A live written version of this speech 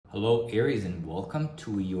Hello Aries, and welcome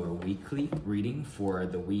to your weekly reading for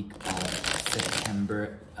the week of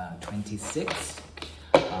September 26th.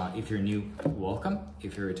 If you're new, welcome.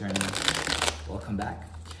 If you're returning, welcome back.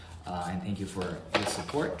 And thank you for your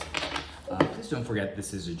support. Please don't forget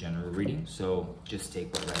this is a general reading, so just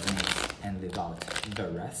take what resonates and leave out the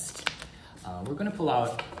rest. We're going to pull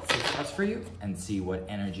out 6 cards for you and see what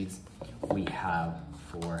energies we have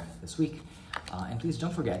for this week. And please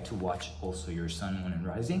don't forget to watch also your sun, moon, and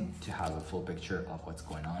rising to have a full picture of what's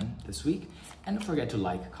going on this week. And don't forget to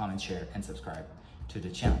like, comment, share, and subscribe to the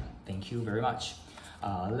channel. Thank you very much.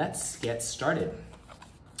 Let's get started.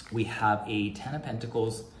 We have a 10 of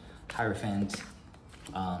Pentacles, Hierophant,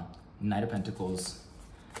 Knight of Pentacles,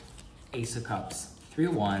 Ace of Cups, 3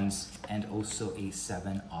 of Wands, and also a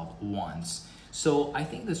 7 of Wands. So I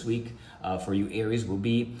think this week for you Aries will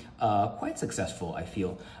be quite successful, I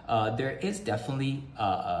feel. There is definitely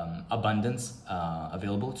abundance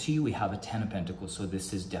available to you. We have a 10 of Pentacles, so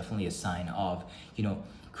this is definitely a sign of,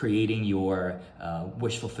 creating your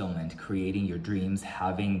wish fulfillment, creating your dreams,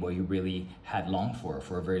 having what you really had longed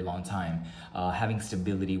for a very long time, having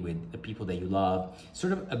stability with the people that you love,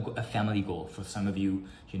 sort of a family goal. For some of you,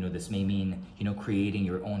 this may mean, creating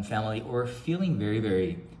your own family or feeling very,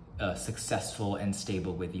 very successful and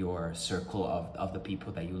stable with your circle of the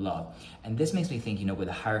people that you love. And this makes me think, with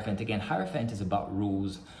the Hierophant, again, Hierophant is about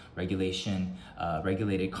rules, regulation,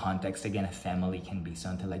 regulated context. Again, a family can be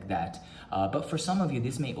something like that. But for some of you,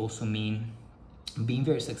 this may also mean being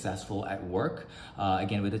very successful at work.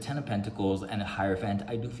 Again, with the 10 of Pentacles and a Hierophant,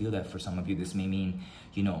 I do feel that for some of you, this may mean,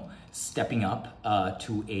 stepping up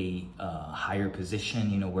to a higher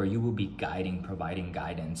position, where you will be providing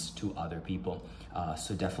guidance to other people.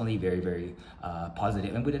 So definitely very, very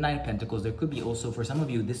positive. And with the 9 of Pentacles, there could be also, for some of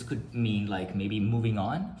you, this could mean like maybe moving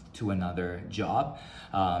on to another job.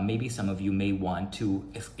 Maybe some of you may want to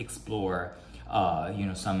explore,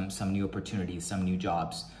 some new opportunities, some new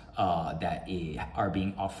jobs that are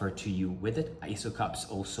being offered to you. With the Ace of Cups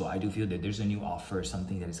also, I do feel that there's a new offer,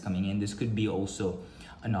 something that is coming in. This could be also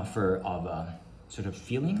an offer of sort of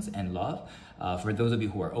feelings and love. For those of you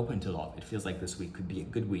who are open to love, it feels like this week could be a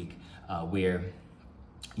good week where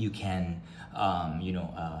you can,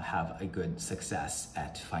 have a good success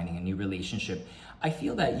at finding a new relationship. I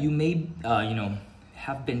feel that you may,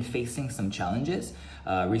 have been facing some challenges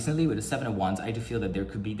recently with the 7 of Wands. I do feel that there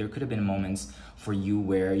could have been moments for you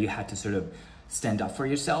where you had to sort of stand up for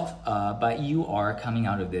yourself, but you are coming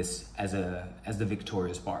out of this as the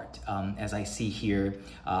victorious part. As I see here,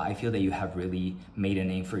 I feel that you have really made a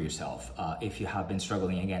name for yourself. If you have been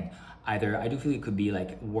struggling, again, either I do feel it could be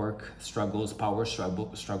like work struggles, power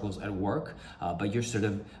struggles at work, but you're sort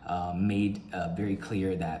of made very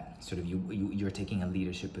clear that sort of you're taking a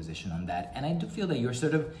leadership position on that. And I do feel that you're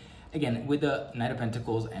sort of, again, with the Knight of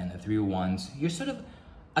Pentacles and the 3 of Wands, you're sort of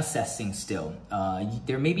assessing still.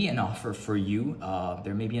 There may be an offer for you,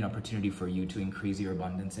 there may be an opportunity for you to increase your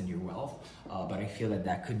abundance and your wealth, but I feel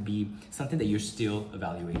that could be something that you're still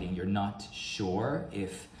evaluating. You're not sure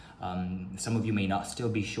if some of you may not still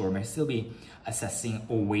be sure, may still be assessing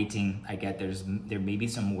or waiting. I get there may be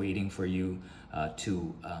some waiting for you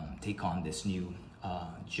to take on this new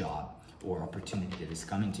job or opportunity that is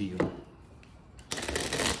coming to you.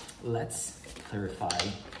 Let's clarify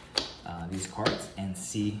these cards and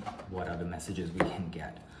see what other messages we can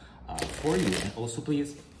get for you. And also,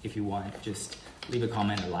 please, if you want, just leave a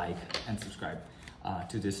comment, a like, and subscribe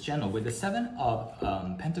to this channel. With the 7 of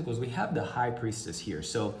Pentacles, we have the High Priestess here.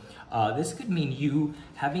 So this could mean you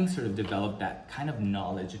having sort of developed that kind of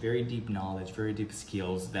knowledge, very deep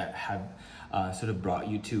skills that have sort of brought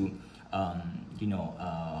you to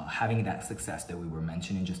having that success that we were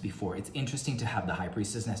mentioning just before. It's interesting to have the High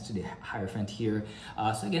Priestess next to the Hierophant here.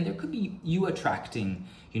 So again, there could be you attracting,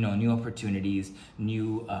 new opportunities,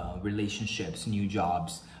 new relationships, new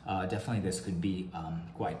jobs. Definitely this could be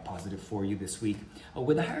quite positive for you this week.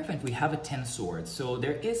 With the Hierophant, we have a 10 swords. So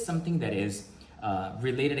there is something that is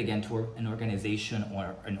related again to an organization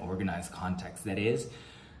or an organized context that is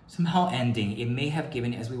somehow ending. It may have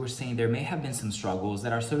given, as we were saying, there may have been some struggles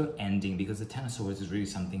that are sort of ending, because the 10 of Swords is really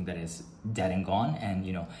something that is dead and gone. And,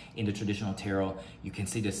 in the traditional tarot, you can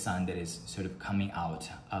see the sun that is sort of coming out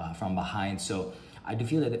from behind. So I do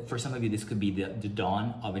feel that for some of you, this could be the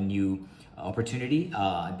dawn of a new opportunity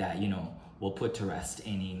that, will put to rest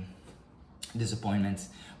any disappointments.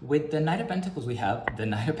 With the Knight of Pentacles, we have the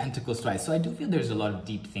Knight of Pentacles twice. So I do feel there's a lot of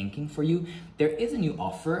deep thinking for you. There is a new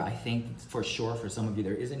offer. I think for sure for some of you,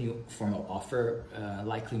 there is a new formal offer,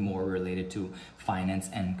 likely more related to finance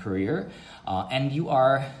and career. And you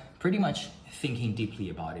are pretty much thinking deeply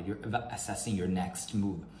about it. You're assessing your next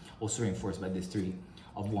move, also reinforced by this 3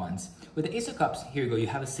 of Wands. With the Ace of Cups, here you go, you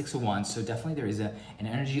have a Six of Wands, so definitely there is an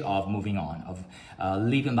energy of moving on, of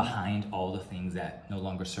leaving behind all the things that no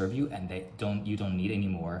longer serve you and you don't need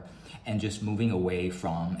anymore, and just moving away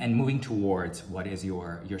from and moving towards what is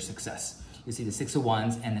your success. You see the Six of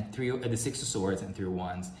Wands and the Six of Swords and Three of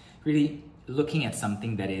Wands, really looking at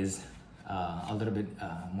something that is a little bit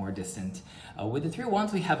more distant. With the Three of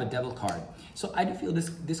Wands, we have a Devil card. So I do feel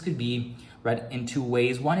this could be read in two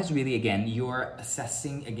ways. One is really, again, you're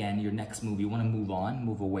assessing, again, your next move. You want to move on,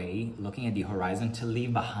 move away, looking at the horizon to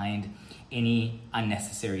leave behind any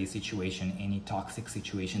unnecessary situation, any toxic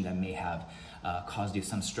situation that may have caused you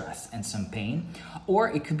some stress and some pain. Or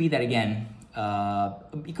it could be that, again,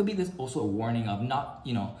 it could be this also a warning of not,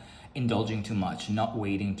 indulging too much, not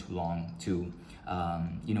waiting too long to,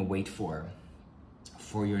 wait for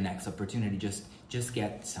your next opportunity. Just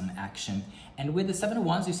get some action. And with the Seven of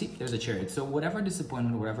Wands, you see there's a Chariot. So whatever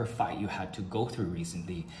disappointment, whatever fight you had to go through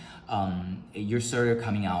recently, you're sort of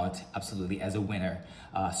coming out absolutely as a winner.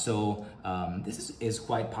 So this is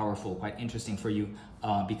quite powerful, quite interesting for you,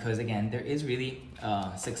 because again, there is really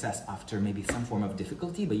success after maybe some form of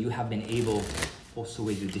difficulty, but you have been able also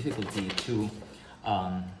with the difficulty to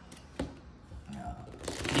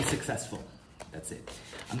be successful. That's it.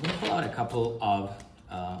 I'm going to pull out a couple of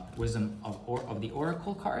wisdom of the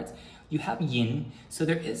oracle cards. You have Yin, so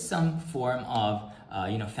there is some form of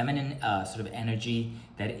feminine sort of energy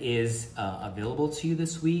that is available to you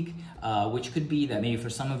this week, which could be that maybe for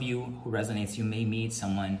some of you who resonates, you may meet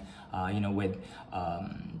someone with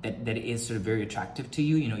that is sort of very attractive to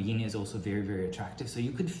you. Yin is also very, very attractive, so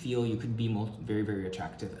you could be very, very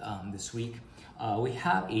attractive this week. We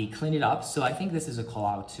have a Clean It Up, so I think this is a call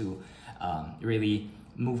out to really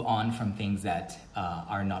move on from things that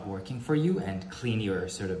are not working for you and clean your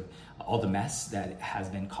sort of all the mess that has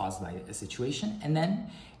been caused by a situation. And then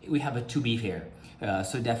we have a To Be here.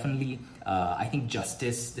 So definitely, I think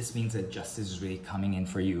justice, this means that justice is really coming in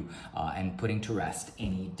for you and putting to rest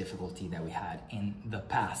any difficulty that we had in the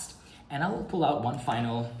past. And I will pull out one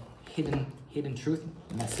final hidden truth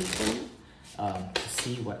message for you to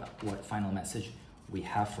see what final message we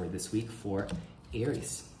have for this week for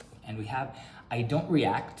Aries. And we have, I don't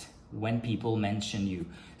react when people mention you.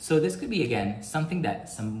 So this could be, again, something that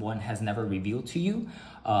someone has never revealed to you,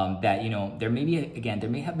 that, there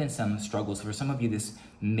may have been some struggles. For some of you, this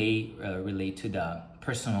may relate to the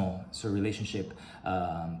personal sort of relationship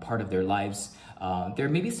part of their lives. There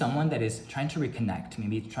may be someone that is trying to reconnect.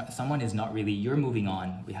 Maybe someone is not really, you're moving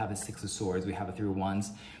on. We have a Six of Swords, we have a Three of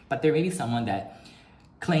Wands, but there may be someone that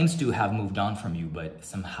claims to have moved on from you, but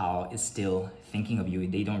somehow is still thinking of you.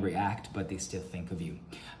 They don't react, but they still think of you.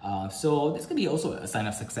 So this could be also a sign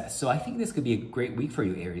of success. So I think this could be a great week for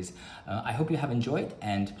you, Aries. I hope you have enjoyed,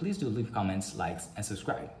 and please do leave comments, likes, and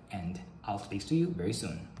subscribe. And I'll speak to you very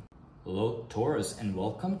soon. Hello, Taurus, and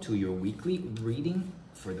welcome to your weekly reading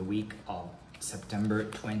for the week of September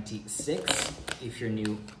 26th. If you're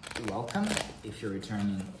new, welcome. If you're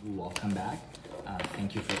returning, welcome back.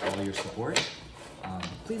 Thank you for all your support.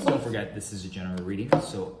 Please don't forget this is a general reading,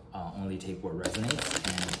 so only take what resonates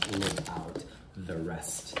and live out the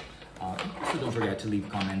rest. So don't forget to leave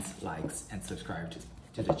comments, likes, and subscribe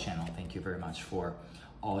to the channel. Thank you very much for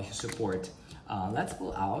all your support. Let's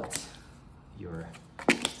pull out your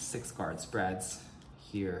 6-card spreads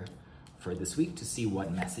here for this week to see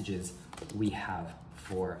what messages we have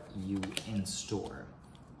for you in store.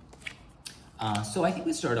 So I think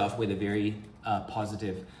we start off with a very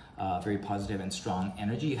positive and strong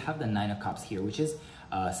energy. You have the Nine of Cups here, which is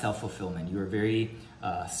self-fulfillment. You're very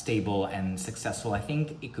stable and successful. I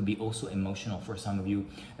think it could be also emotional for some of you.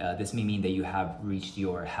 This may mean that you have reached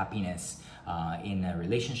your happiness in a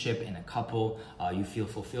relationship, in a couple. You feel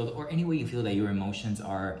fulfilled, or any way you feel that your emotions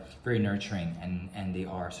are very nurturing and they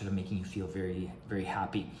are sort of making you feel very, very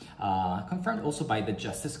happy. Confirmed also by the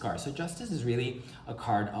Justice card. So Justice is really a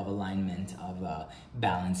card of alignment, of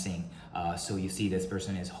balancing. So you see this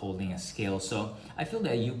person is holding a scale. So I feel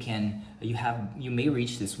that you may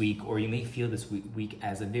reach this week, or you may feel this week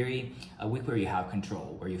as a week where you have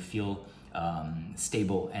control, where you feel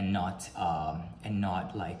stable and not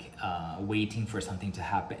like waiting for something to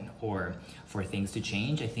happen or for things to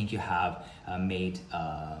change. I think you have made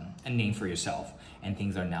a name for yourself, and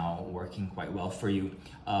things are now working quite well for you.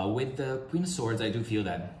 With the Queen of Swords, I do feel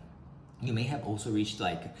that you may have also reached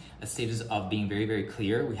like a status of being very, very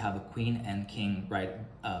clear. We have a Queen and King right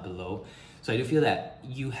below. So I do feel that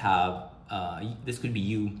you have, this could be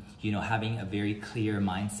you having a very clear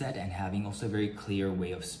mindset and having also a very clear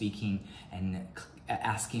way of speaking and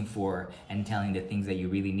asking for and telling the things that you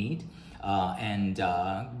really need. and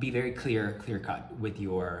be very clear cut with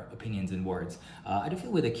your opinions and words. I do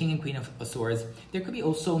feel with the King and Queen of Swords, there could be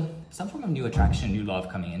also some form of new attraction, new love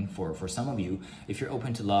coming in for some of you. If you're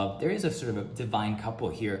open to love, there is a sort of a divine couple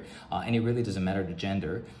here, and it really doesn't matter the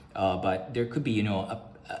gender, but there could be, you know,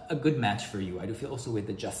 a good match for you. I do feel also with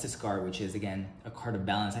the Justice card, which is again a card of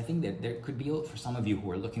balance. I think that there could be, for some of you who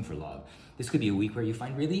are looking for love, this could be a week where you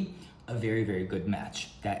find really a very, very good match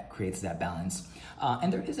that creates that balance.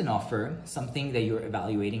 And there is an offer, something that you're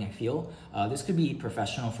evaluating, I feel. This could be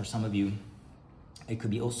professional for some of you. It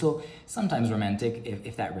could be also sometimes romantic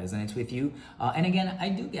if that resonates with you. And again, I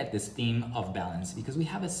do get this theme of balance because we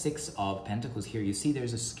have a 6 of Pentacles here. You see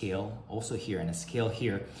there's a scale also here and a scale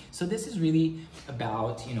here. So this is really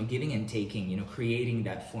about, you know, giving and taking, you know, creating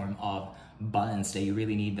that form of balance that you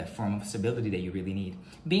really need, that form of stability that you really need.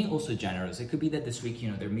 Being also generous. It could be that this week, you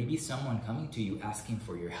know, there may be someone coming to you asking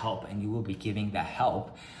for your help and you will be giving that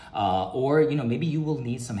help. Or, you know, maybe you will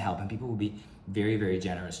need some help and people will be very, very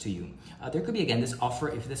generous to you. There could be, again, this offer,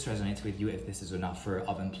 if this resonates with you, if this is an offer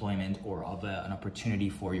of employment or of an opportunity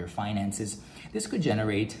for your finances, this could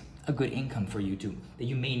generate a good income for you too, that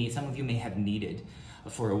you may need. Some of you may have needed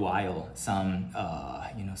for a while some,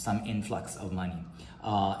 you know, some influx of money.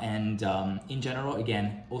 In general,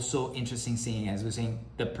 again, also interesting seeing, as we're saying,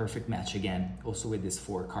 the perfect match again, also with these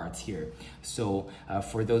 4 cards here. So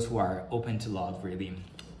for those who are open to love, really,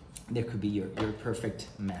 there could be your perfect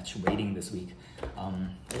match waiting this week.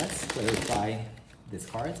 Let's clarify these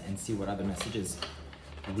cards and see what other messages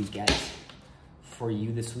we get for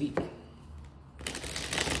you this week.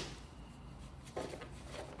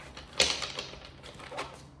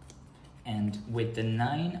 And with the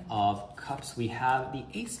 9 of Cups, we have the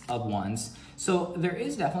Ace of Wands. So there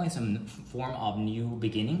is definitely some form of new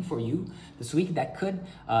beginning for you this week that could,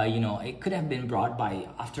 you know, it could have been brought by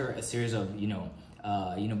after a series of, you know,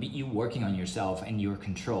 you working on yourself and your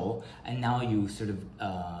control, and now you sort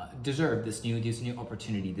of deserve this new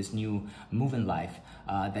opportunity, this new move in life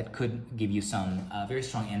that could give you some very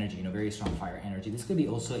strong energy, you know, very strong fire energy. This could be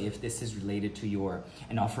also, if this is related to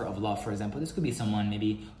an offer of love, for example, this could be someone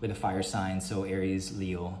maybe with a fire sign, so Aries,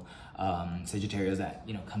 Leo, Sagittarius, that,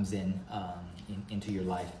 you know, comes into your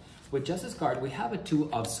life. With Justice card, we have a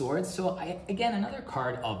 2 of Swords. So again, another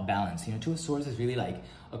card of balance. You know, 2 of Swords is really like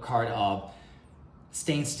a card of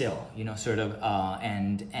staying still, you know, sort of,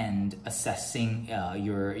 and assessing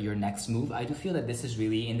your next move. I do feel that this is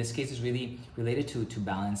really, in this case, is really related to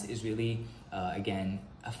balance, is really, again,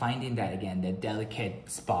 finding that, again, that delicate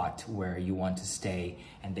spot where you want to stay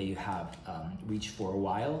and that you have reached for a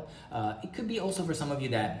while. It could be also for some of you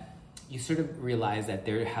that you sort of realize that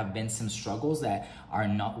there have been some struggles that are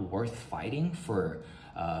not worth fighting for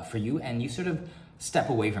you, and you sort of step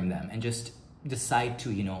away from them and just decide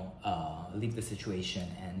to, you know, leave the situation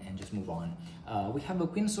and just move on. We have a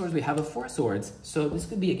Queen of Swords, we have a 4 of Swords. So this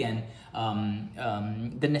could be, again,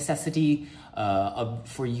 the necessity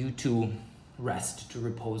for you to rest, to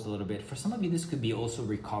repose a little bit. For some of you, this could be also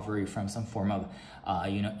recovery from some form of,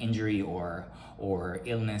 you know, injury or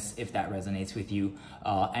illness, if that resonates with you.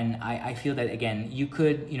 And I feel that, again, you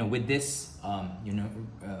could, you know, with this, you know,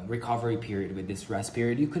 recovery period, with this rest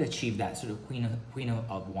period, you could achieve that sort of Queen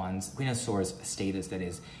of Wands, Queen of Swords status that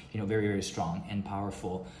is, you know, very, very strong and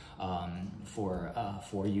powerful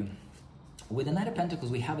for you. With the Knight of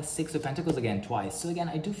Pentacles, we have a 6 of Pentacles again twice. So again,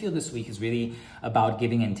 I do feel this week is really about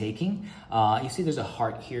giving and taking. You see there's a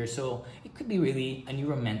heart here. So it could be really a new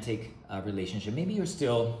romantic relationship. Maybe you're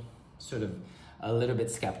still sort of a little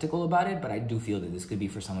bit skeptical about it, but I do feel that this could be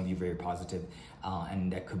for some of you very positive,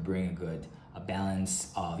 and that could bring a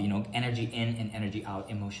balance of, you know, energy in and energy out,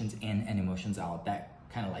 emotions in and emotions out. That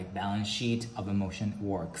kind of like balance sheet of emotion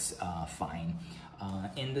works fine.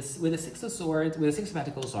 With the 6 of Swords, with the 6 of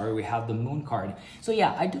Pentacles, sorry, we have the Moon card. So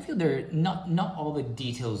yeah, I do feel not all the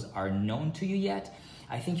details are known to you yet.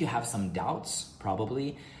 I think you have some doubts,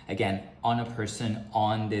 probably, again, on a person,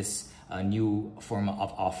 on this new form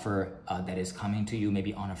of offer that is coming to you,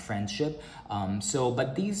 maybe on a friendship.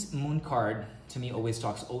 But these Moon card, to me, always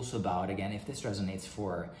talks also about, again, if this resonates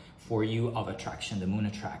for you, of attraction. The moon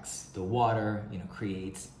attracts the water, you know,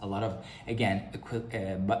 creates a lot of, again,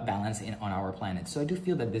 balance on our planet. So I do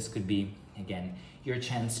feel that this could be, again, your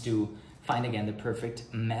chance to find, again, the perfect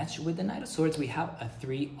match. With the Knight of Swords, we have a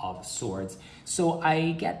 3 of Swords. So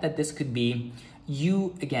I get that this could be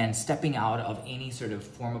you, again, stepping out of any sort of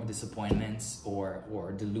form of disappointments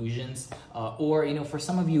or delusions, or, you know, for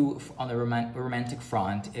some of you on the romantic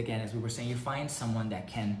front, again, as we were saying, you find someone that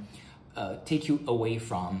can take you away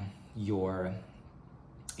from your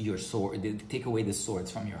sword, take away the swords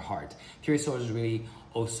from your heart. Three of Swords is really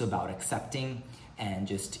also about accepting and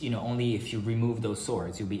just, only if you remove those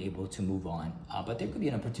swords, you'll be able to move on. But there could be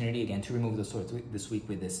an opportunity again to remove those swords this week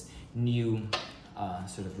with this new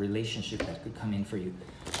sort of relationship that could come in for you.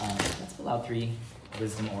 Let's pull out 3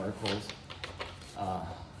 wisdom oracles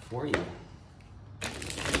for you.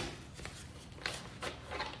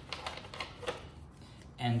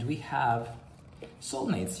 And we have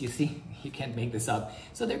soulmates. You see, you can't make this up.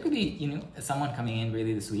 So there could be, someone coming in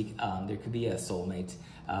really this week. There could be a soulmate.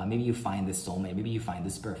 Maybe you find this soulmate. Maybe you find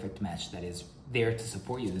this perfect match that is there to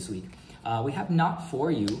support you this week. We have not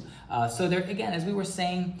for you. So there, again, as we were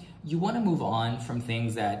saying, you want to move on from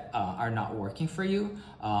things that are not working for you.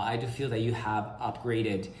 I do feel that you have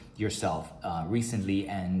upgraded yourself recently,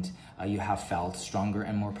 and you have felt stronger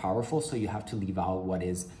and more powerful. So you have to leave out what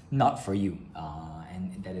is not for you.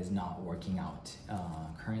 And that is not working out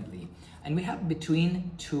currently. And we have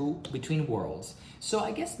between worlds. So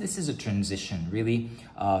I guess this is a transition, really,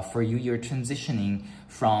 for you. You're transitioning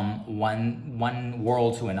from one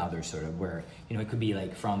world to another, sort of, where, it could be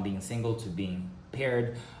like from being single to being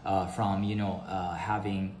paired, from,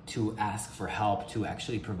 having to ask for help to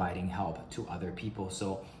actually providing help to other people.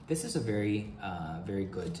 So this is a very, very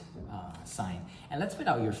good sign. And let's put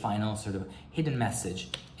out your final sort of hidden message.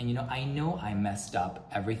 And, I know I messed up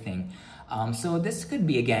everything. So this could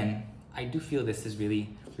be, again, I do feel this is really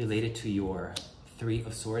related to your 3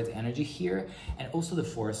 of Swords energy here, and also the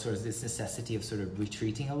 4 of Swords, this necessity of sort of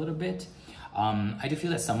retreating a little bit. I do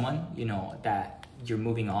feel that someone, that you're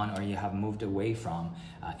moving on or you have moved away from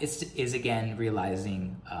is again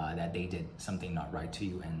realizing that they did something not right to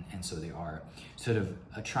you, and so they are sort of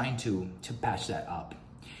trying to patch that up.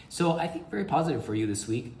 So I think very positive for you this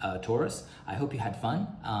week, Taurus. I hope you had fun.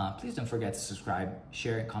 Please don't forget to subscribe,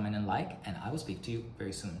 share, comment, and like, and I will speak to you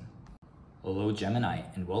very soon. Hello, Gemini,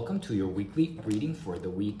 and welcome to your weekly reading for the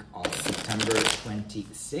week of September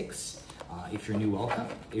 26th. If you're new, welcome.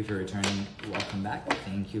 If you're returning, welcome back.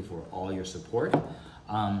 Thank you for all your support.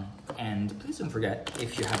 And please don't forget,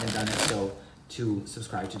 if you haven't done it so, to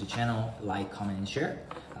subscribe to the channel, like, comment, and share.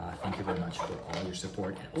 Thank you very much for all your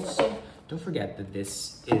support. And also, don't forget that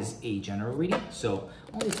this is a general reading, so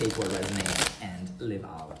only take what resonates and live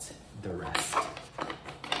out the rest.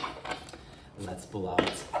 Let's pull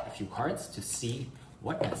out a few cards to see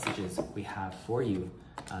what messages we have for you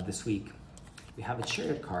this week. We have a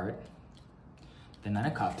Chariot card, the 9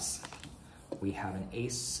 of Cups, we have an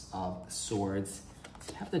Ace of Swords,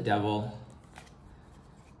 we have the Devil,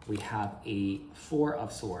 we have a 4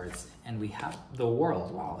 of Swords, and we have the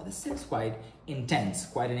World. Wow, this is quite intense,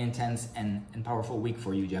 quite an intense and powerful week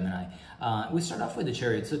for you, Gemini. We start off with the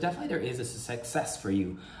Chariot, so definitely there is a success for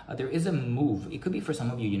you. There is a move. It could be for some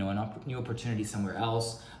of you, a new opportunity somewhere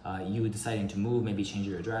else. You deciding to move, maybe change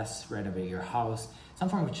your address, renovate your house, some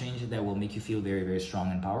form of change that will make you feel very, very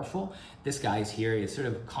strong and powerful. This guy is here is sort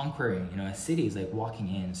of conquering, a city is like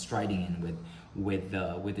walking in, striding in with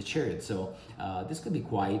the Chariot. So this could be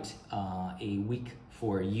quite a week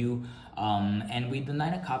for you. And with the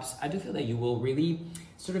 9 of Cups, I do feel that you will really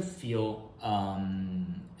sort of feel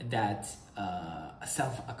that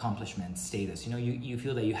self-accomplishment status. You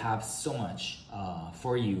feel that you have so much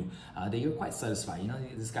for you that you're quite satisfied.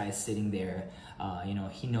 This guy is sitting there.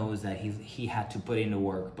 He knows that he had to put in the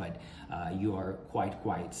work, but you are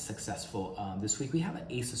quite successful this week. We have an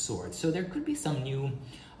Ace of Swords, so there could be some new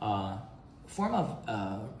form of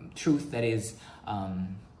truth that is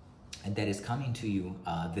coming to you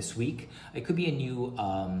this week. It could be a new,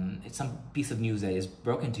 it's some piece of news that is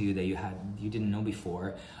broken to you that you didn't know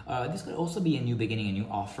before. This could also be a new beginning, a new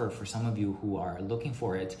offer for some of you who are looking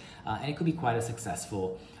for it, and it could be quite a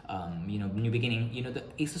successful, new beginning. The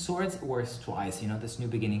Ace of Swords works twice. This new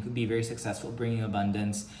beginning could be very successful, bringing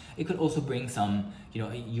abundance. It could also bring some,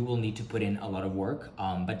 you will need to put in a lot of work,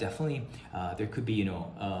 but definitely there could be,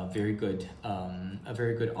 a very good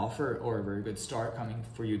offer or a very good start coming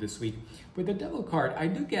for you this week. With the Devil card, I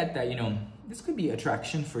do get that, this could be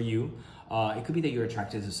attraction for you. It could be that you're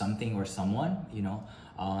attracted to something or someone,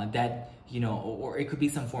 that, or it could be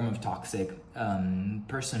some form of toxic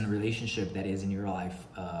person relationship that is in your life,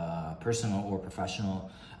 personal or professional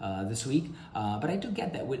this week. But I do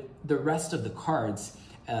get that with the rest of the cards,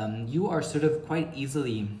 you are sort of quite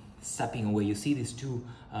easily stepping away. You see these 2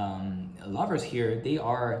 lovers here, they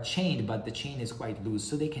are chained, but the chain is quite loose,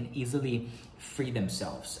 so they can easily free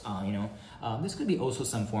themselves. This could be also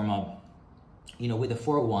some form of, with the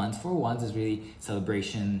 4 of Wands is really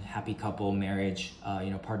celebration, happy couple, marriage,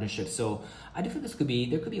 partnership. So I do feel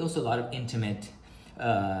there could be also a lot of intimate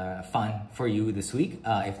fun for you this week,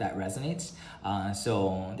 if that resonates.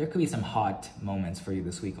 So there could be some hot moments for you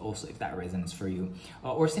this week also, if that resonates for you.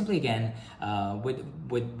 Or simply again, with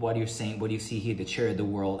what you're saying, what you see here, the chair of the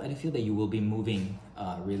world, I feel that you will be moving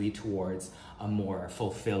really towards a more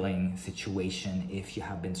fulfilling situation if you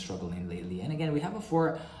have been struggling lately. And again, we have a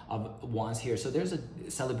Four of Wands here. So there's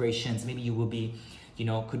celebrations. Maybe you will be, you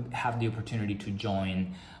know, could have the opportunity to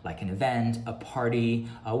join like an event, a party,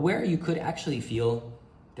 where you could actually feel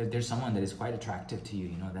that there's someone that is quite attractive to you,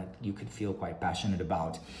 you know, that you could feel quite passionate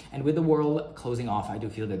about. And with the world closing off, I do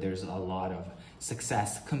feel that there's a lot of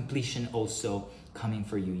success, completion also coming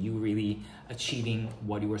for you. You really achieving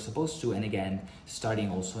what you were supposed to, and again, starting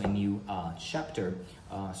also a new chapter.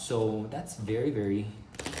 So that's very, very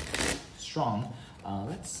strong.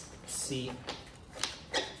 Let's see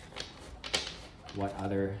what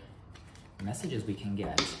other messages we can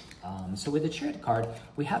get. So with the Chariot card,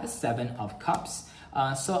 we have a Seven of Cups.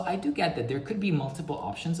 So I do get that there could be multiple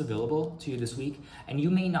options available to you this week, and you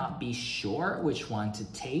may not be sure which one to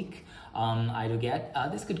take. I do get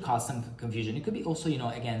this could cause some confusion. It could be also, you know,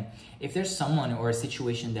 again, if there's someone or a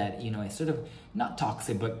situation that, you know, is sort of not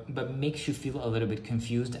toxic, but makes you feel a little bit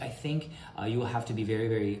confused, I think you will have to be very,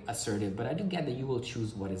 very assertive. But I do get that you will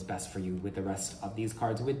choose what is best for you with the rest of these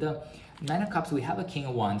cards. With the Nine of Cups, we have a King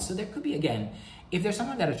of Wands. So there could be, again, if there's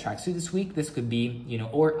someone that attracts you this week, this could be, you know,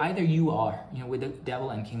 or either you are, you know, with the Devil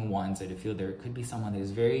and King of Wands, I do feel there could be someone that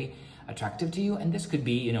is very attractive to you, and this could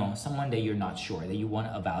be, you know, someone that you're not sure, that you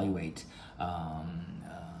want to evaluate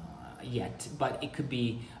yet, but it could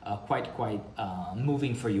be quite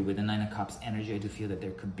moving for you with the Nine of Cups energy. I do feel that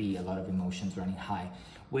there could be a lot of emotions running high.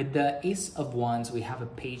 With the Ace of Wands, we have a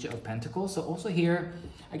Page of Pentacles. So also here,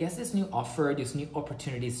 I guess this new offer, this new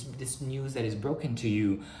opportunities, this news that is broken to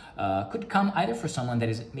you could come either for someone that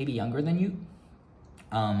is maybe younger than you,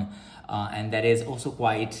 and that is also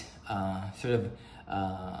quite sort of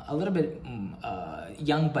a little bit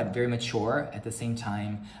young but very mature at the same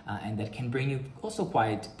time, and that can bring you also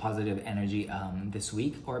quite positive energy this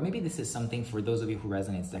week. Or maybe this is something for those of you who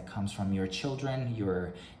resonates that comes from your children,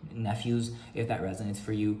 your nephews, if that resonates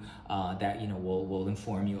for you, that, you know, will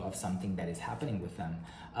inform you of something that is happening with them.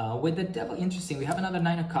 With the Devil, interesting, we have another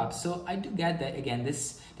Nine of Cups. So I do get that, again,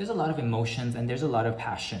 there's a lot of emotions and there's a lot of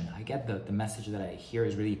passion. I get the message that I hear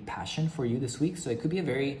is really passion for you this week. So it could be a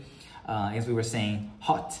very as we were saying,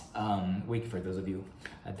 hot week for those of you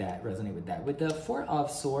that resonate with that. With the Four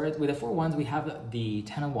of Swords, with the Four of Wands, we have the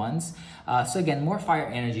Ten of Wands. So again, more fire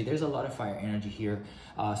energy. There's a lot of fire energy here.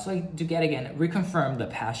 So I do get, again, reconfirm the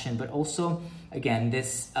passion, but also, again,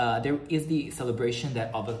 this there is the celebration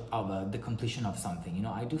that of the completion of something. You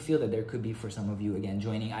know, I do feel that there could be for some of you, again,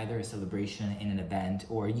 joining either a celebration in an event,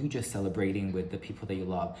 or you just celebrating with the people that you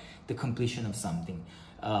love, the completion of something,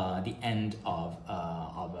 the end of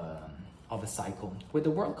a cycle. With the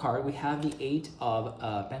World card, we have the Eight of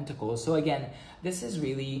Pentacles. So again, this is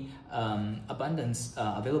really abundance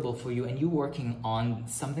available for you, and you working on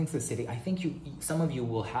something specific. I think some of you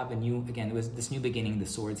will have a new, again, it was this new beginning, the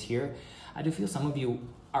Swords here. I do feel some of you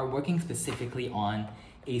are working specifically on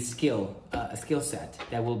a skill set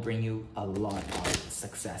that will bring you a lot of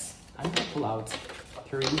success. I'm going to pull out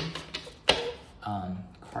 3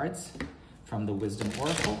 cards from the Wisdom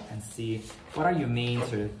Oracle and see what are your main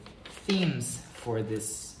sort of themes for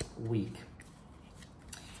this week.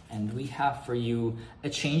 And we have for you a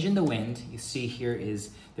change in the wind. You see here is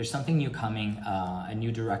there's something new coming, a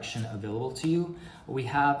new direction available to you. We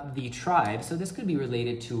have the tribe. So this could be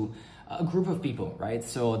related to a group of people, right?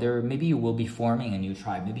 So maybe you will be forming a new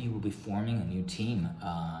tribe. Maybe you will be forming a new team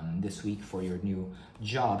this week for your new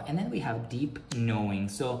job. And then we have deep knowing.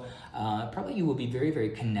 So probably you will be very, very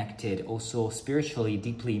connected also spiritually,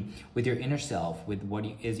 deeply with your inner self, with what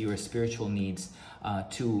is your spiritual needs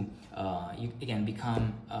to, you again,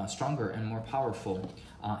 become stronger and more powerful.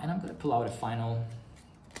 And I'm going to pull out a final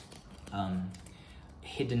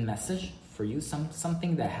hidden message for you,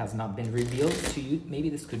 something that has not been revealed to you. Maybe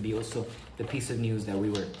this could be also the piece of news that we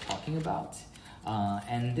were talking about.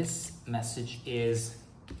 And this message is,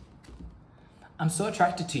 I'm so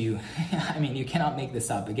attracted to you. I mean, you cannot make this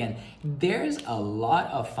up. Again, there's a lot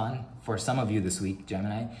of fun for some of you this week,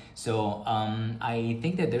 Gemini. So I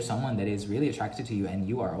think that there's someone that is really attracted to you, and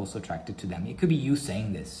you are also attracted to them. It could be you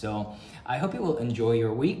saying this. So I hope you will enjoy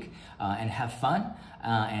your week and have fun.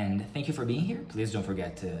 And thank you for being here. Please don't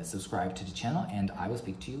forget to subscribe to the channel, and I will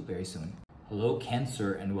speak to you very soon. Hello,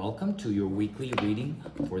 Cancer, and welcome to your weekly reading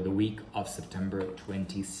for the week of September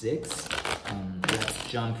 26th. Let's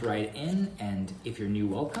jump right in, and if you're new,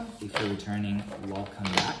 welcome. If you're returning,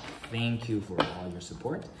 welcome back. Thank you for all your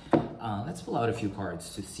support. let's pull out a few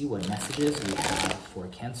cards to see what messages we have for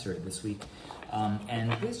Cancer this week.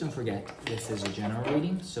 And please don't forget, this is a general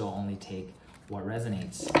reading, so only take what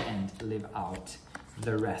resonates and live out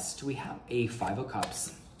the rest. We have a Five of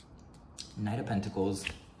Cups, Knight of Pentacles,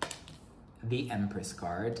 the Empress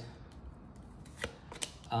card,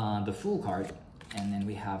 the Fool card, and then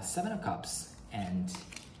we have Seven of Cups and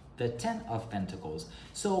the Ten of Pentacles.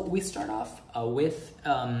 So we start off with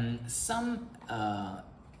some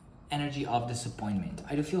energy of disappointment.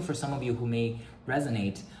 I do feel for some of you who may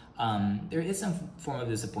resonate, there is some form of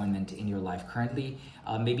disappointment in your life currently.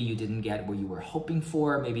 Maybe you didn't get what you were hoping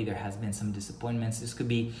for. Maybe there has been some disappointments. This could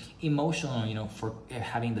be emotional, you know, for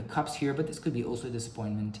having the cups here, but this could be also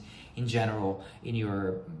disappointment in general in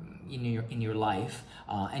your life.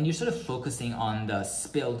 And you're sort of focusing on the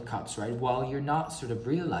spilled cups, right? While you're not sort of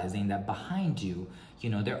realizing that behind you, you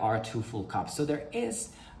know, there are two full cups. So there is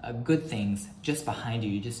good things just behind you.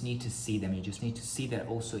 You just need to see them. You just need to see that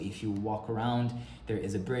also if you walk around, there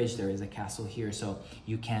is a bridge, there is a castle here. So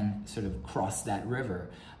you can sort of cross that river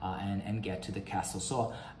and get to the castle.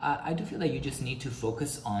 So I do feel that you just need to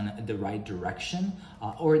focus on the right direction.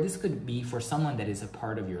 Or this could be for someone that is a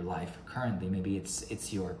part of your life currently. Maybe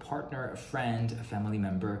it's your partner, a friend, a family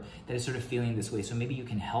member that is sort of feeling this way. So maybe you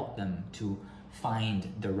can help them to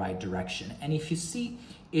find the right direction. And if you see,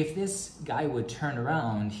 if this guy would turn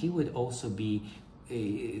around, he would also be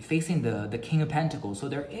facing the King of Pentacles. So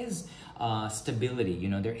there is stability, you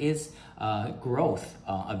know, there is growth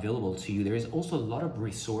available to you. There is also a lot of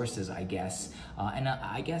resources, I guess, and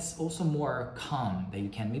I guess also more calm that you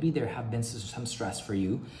can. Maybe there have been some stress for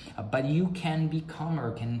you, but you can be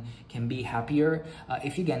calmer, can be happier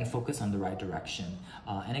if you again focus on the right direction.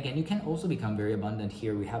 And again, you can also become very abundant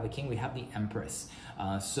here. We have a King, we have the Empress.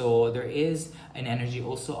 So there is an energy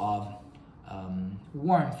also of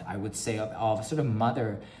warmth, I would say, of sort of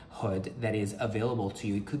motherhood that is available to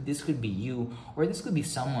you. This could be you, or this could be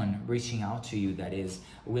someone reaching out to you that is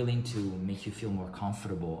willing to make you feel more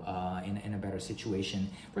comfortable in a better situation.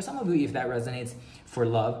 For some of you, if that resonates for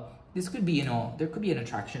love, this could be, you know, there could be an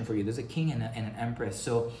attraction for you. There's a King and an Empress.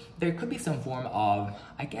 So there could be some form of,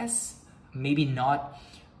 I guess, maybe not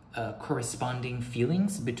corresponding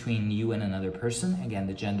feelings between you and another person. Again,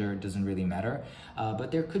 the gender doesn't really matter,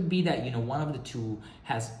 but there could be that, you know, one of the two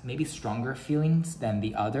has maybe stronger feelings than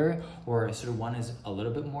the other, or sort of one is a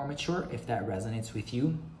little bit more mature, if that resonates with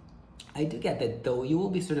you. I do get that, though. You will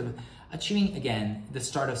be sort of achieving, again, the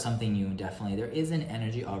start of something new. Definitely there is an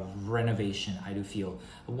energy of renovation, I do feel.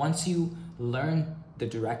 Once you learn the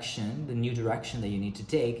direction, the new direction that you need to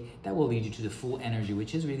take, that will lead you to the full energy,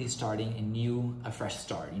 which is really starting a fresh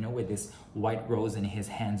start, you know, with this white rose in his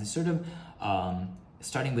hands. It's sort of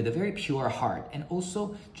starting with a very pure heart, and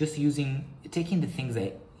also just taking the things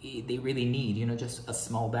that they really need, you know, just a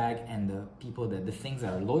small bag and the things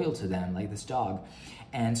that are loyal to them, like this dog,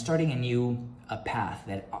 and starting a new path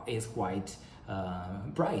that is quite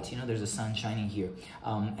bright. You know, there's a sun shining here.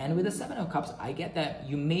 And with the Seven of Cups, I get that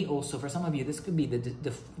you may also, for some of you, this could be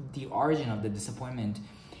the origin of the disappointment,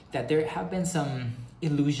 that there have been some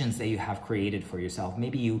illusions that you have created for yourself.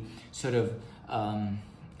 Maybe you sort of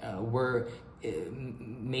were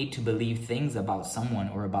made to believe things about someone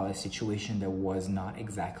or about a situation that was not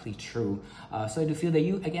exactly true. So I do feel that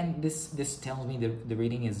you, again, this tells me the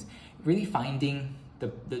reading is really finding the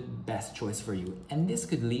best choice for you. And this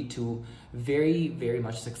could lead to very, very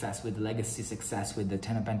much success, with legacy success with the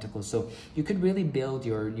Ten of Pentacles. So you could really build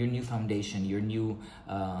your new foundation, your new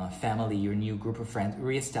family, your new group of friends,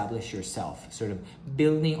 reestablish yourself, sort of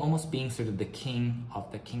building, almost being sort of the king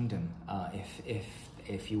of the kingdom,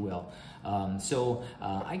 if you will. So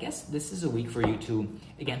I guess this is a week for you to,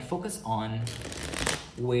 again, focus on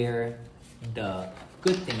where the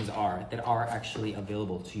good things are that are actually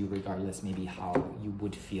available to you, regardless maybe how you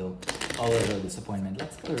would feel a little disappointment.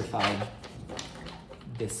 Let's clarify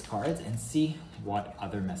this cards and see what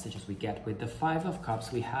other messages we get. With the Five of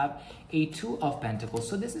Cups, we have a Two of Pentacles.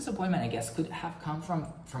 So this disappointment, I guess, could have come from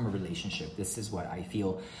a relationship. This is what I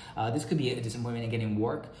feel. This could be a disappointment again in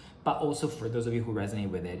work, but also for those of you who resonate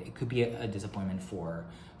with it, it could be a disappointment for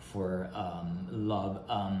love.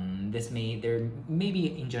 There may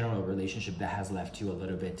be in general a relationship that has left you a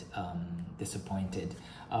little bit disappointed.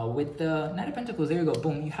 With the Knight of Pentacles, there you go,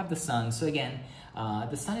 boom, you have the sun. So again,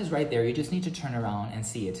 the sun is right there. You just need to turn around and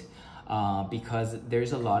see it, because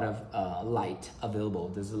there's a lot of light available.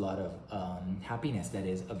 There's a lot of happiness that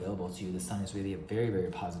is available to you. The sun is really a very,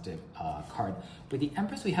 very positive card. With the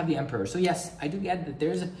Empress, we have the Emperor. So yes, I do get that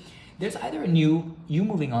there's either you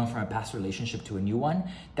moving on from a past relationship to a new one.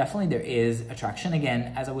 Definitely there is attraction.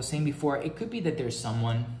 Again, as I was saying before, it could be that there's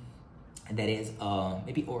someone that is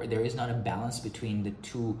maybe, or there is not a balance between the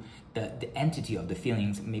two, the entity of the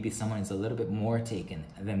feelings. Maybe someone is a little bit more taken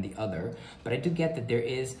than the other, but I do get that there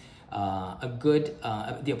is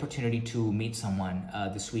the opportunity to meet someone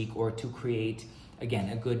this week, or to create again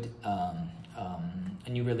a good a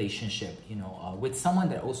new relationship, you know, with someone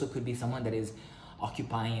that also could be someone that is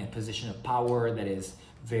occupying a position of power, that is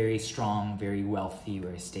very strong, very wealthy,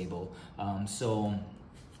 very stable.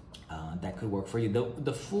 That could work for you.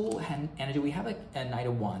 The full hand energy, we have a Knight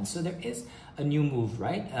of Wands, so there is a new move,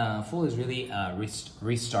 right? Full is really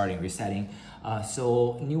restarting, resetting.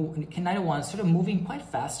 So new Knight of Wands, sort of moving quite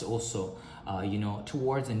fast also, you know,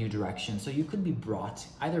 towards a new direction. So you could be brought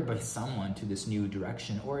either by someone to this new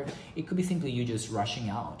direction, or it could be simply you just rushing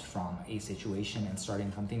out from a situation and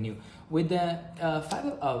starting something new. With the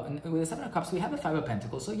with the Seven of Cups, we have the Five of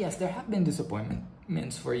Pentacles. So yes, there have been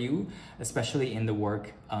disappointments for you, especially in the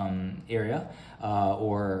work area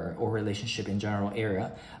or relationship in general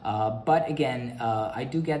area. But again, I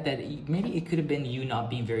do get that maybe it could have been you not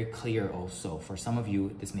being very clear also. For some of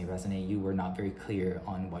you, this may resonate. You were not very clear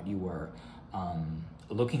on what you were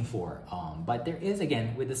looking for. But there is,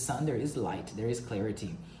 again, with the Sun, there is light, there is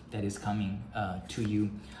clarity that is coming to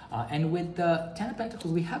you. And with the Ten of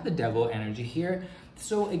Pentacles, we have the Devil energy here.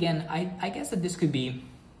 So again, I guess that this could be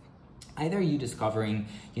either you discovering,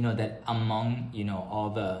 you know, that among, you know, all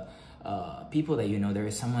the people that you know, there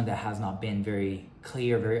is someone that has not been very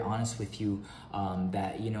clear, very honest with you,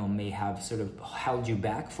 that, you know, may have sort of held you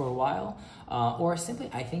back for a while, or simply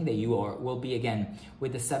I think that you will be, again,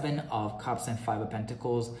 with the Seven of Cups and Five of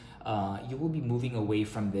Pentacles, you will be moving away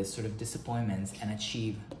from this sort of disappointments and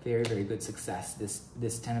achieve very, very good success.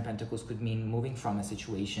 This Ten of Pentacles could mean moving from a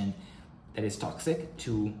situation that is toxic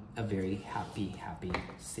to a very happy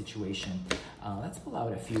situation. Let's pull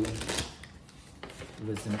out a few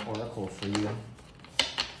wisdom oracle for you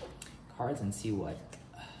cards and see what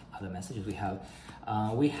other messages we have.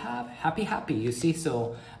 We have happy, you see,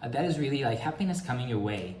 so that is really like happiness coming your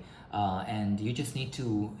way, and you just need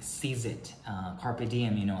to seize it, carpe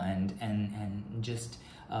diem, you know, and just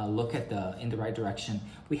look at in the right direction.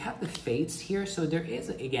 We have the fates here, so there is,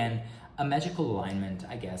 again, a magical alignment,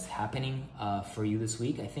 I guess, happening for you this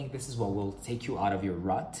week. I think this is what will take you out of your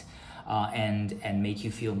rut, and make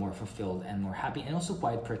you feel more fulfilled and more happy, and also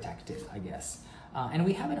quite protective, I guess. And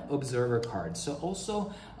we have an observer card. So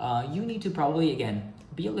also you need to probably, again,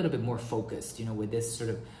 be a little bit more focused, you know, with this sort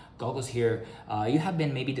of goggles here. You have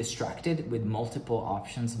been maybe distracted with multiple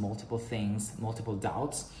options, multiple things, multiple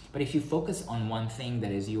doubts. But if you focus on one thing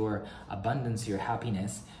that is your abundance, your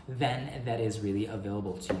happiness, then that is really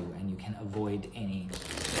available to you, and you can avoid any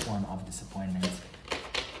form of disappointment.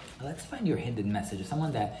 Let's find your hidden message,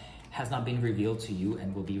 someone that has not been revealed to you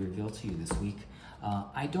and will be revealed to you this week.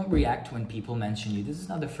 I don't react when people mention you. This is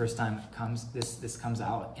not the first time this comes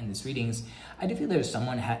out in these readings. I do feel there's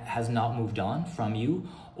someone has not moved on from you,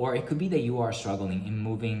 or it could be that you are struggling in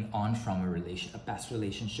moving on from a past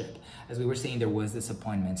relationship. As we were saying, there was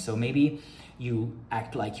disappointment. So maybe you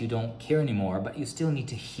act like you don't care anymore, but you still need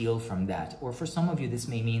to heal from that. Or for some of you, this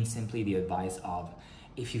may mean simply the advice of,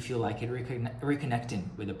 if you feel like it, reconnecting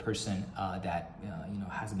with a person that you know,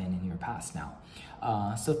 has been in your past now.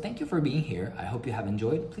 So thank you for being here. I hope you have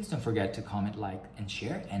enjoyed. Please don't forget to comment, like, and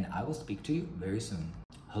share, and I will speak to you very soon.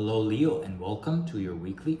 Hello, Leo, and welcome to your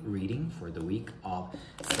weekly reading for the week of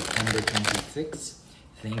September 26th.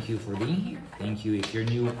 Thank you for being here. Thank you if you're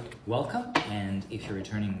new, welcome, and if you're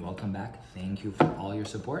returning, welcome back. Thank you for all your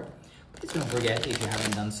support. Please don't forget, if you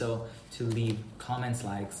haven't done so, to leave comments,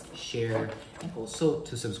 likes, share, and also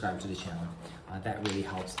to subscribe to the channel. That really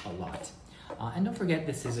helps a lot. And don't forget,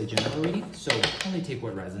 this is a general reading, so only take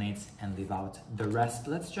what resonates and leave out the rest.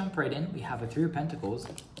 Let's jump right in. We have a Three of Pentacles,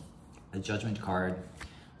 a Judgment card.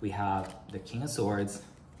 We have the King of Swords.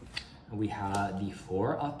 We have the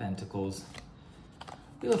Four of Pentacles,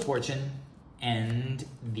 Wheel of Fortune, and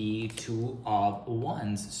the Two of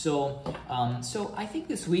Wands. So I think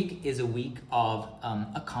this week is a week of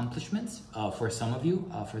accomplishments for some of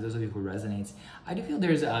you, for those of you who resonates. I do feel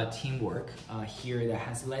there's a teamwork here that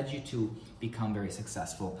has led you to become very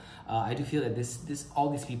successful. I do feel that all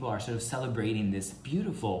these people are sort of celebrating this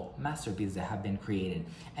beautiful masterpiece that have been created,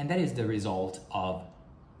 and that is the result of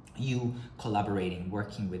you collaborating,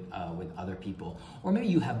 working with other people, or maybe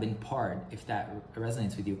you have been part, if that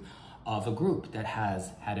resonates with you, of a group that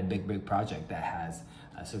has had a big project that has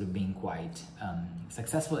sort of been quite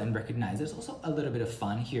successful and recognized. There's also a little bit of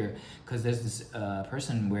fun here because there's this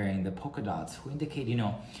person wearing the polka dots who indicate,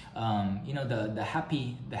 the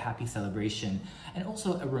happy celebration, and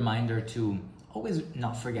also a reminder to always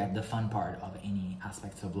not forget the fun part of any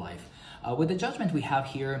aspects of life. With the Judgment, we have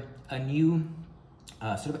here a new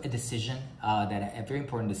sort of a decision, a very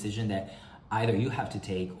important decision that either you have to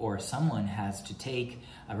take or someone has to take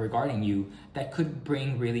regarding you, that could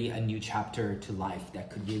bring really a new chapter to life, that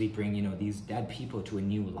could really bring, these dead people to a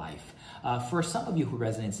new life. For some of you who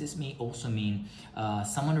resonates, this may also mean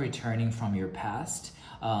someone returning from your past,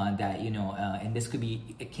 and this could be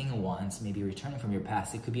a King of Wands, maybe returning from your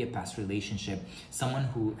past. It could be a past relationship, someone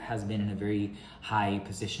who has been in a very high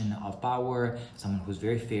position of power, someone who's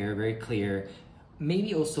very fair, very clear,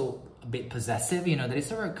 maybe also a bit possessive, that is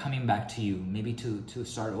sort of coming back to you, maybe to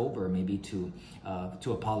start over, maybe to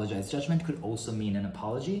apologize. Judgment could also mean an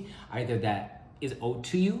apology, either that is owed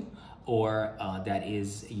to you or that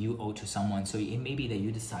is you owe to someone. So it may be that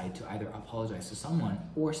you decide to either apologize to someone,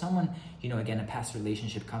 or someone, again, a past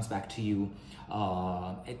relationship comes back to you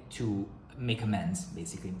to make amends,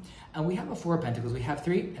 basically. And we have a Four of Pentacles. We have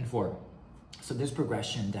 3 and 4. So there's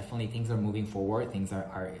progression, definitely things are moving forward, things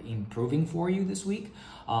are improving for you this week.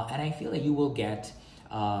 And I feel like you will get,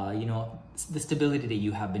 the stability that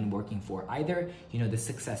you have been working for. Either, the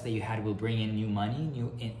success that you had will bring in new money,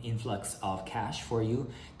 new influx of cash for you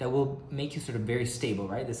that will make you sort of very stable,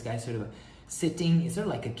 right? This guy sort of sitting, he's sort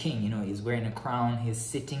of like a king, he's wearing a crown, he's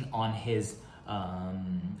sitting on his,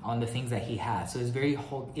 on the things that he has. So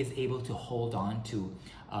is able to hold on to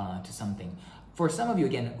something. For some of you,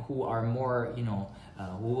 again, who are more,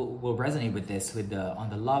 who will resonate with this, on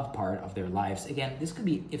the love part of their lives, again, this could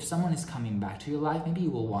be if someone is coming back to your life, maybe you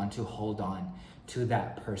will want to hold on to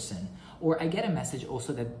that person. Or I get a message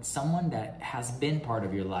also that someone that has been part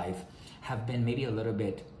of your life has been a little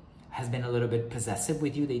bit possessive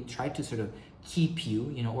with you. They tried to sort of keep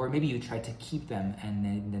you, or maybe you tried to keep them and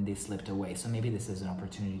then they slipped away. So maybe this is an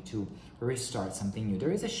opportunity to restart something new.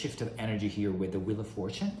 There is a shift of energy here with the Wheel of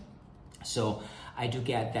Fortune. So I do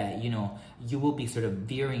get that, you will be sort of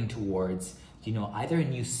veering towards, either a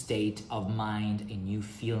new state of mind, a new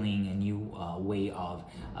feeling, a new way of,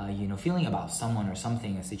 feeling about someone or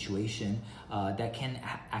something, a situation that can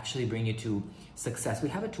actually bring you to success. We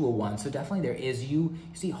have a Two of Wands, so definitely there is you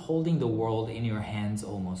see holding the world in your hands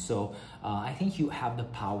almost. So I think you have the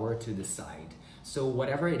power to decide. So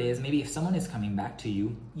whatever it is, maybe if someone is coming back to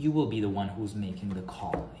you, you will be the one who's making the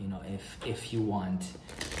call, if you want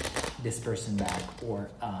this person back or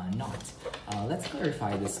not. Let's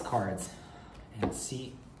clarify these cards and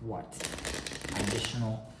see what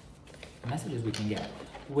additional messages we can get.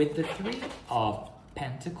 With the Three of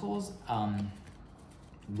Pentacles,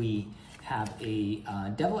 we have a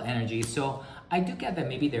Devil energy. So I do get that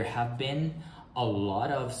maybe there have been a lot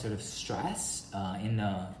of sort of stress in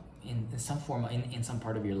some form, in some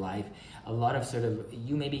part of your life, a lot of sort of,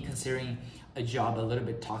 you may be considering a job a little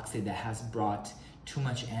bit toxic that has brought too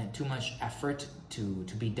much effort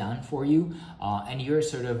to be done for you, and you're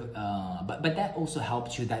sort of but that also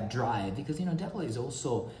helped you, that drive, because Devil is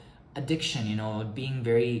also addiction, being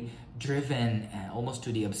very driven almost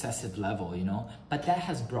to the obsessive level, but that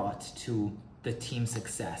has brought to the team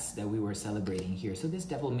success that we were celebrating here. So this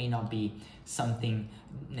Devil may not be something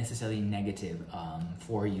necessarily negative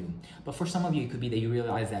for you, but for some of you it could be that you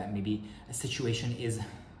realize that maybe a situation is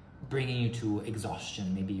bringing you to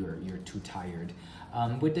exhaustion. Maybe you're too tired.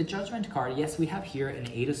 With the Judgment card, yes, we have here an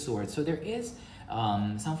Eight of Swords. So there is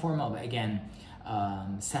some form of, again,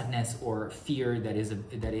 sadness or fear that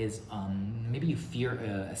is maybe you fear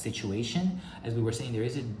a situation. As we were saying, there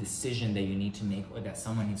is a decision that you need to make, or that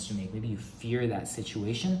someone needs to make. Maybe you fear that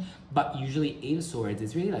situation, but usually Eight of Swords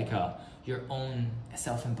is really like your own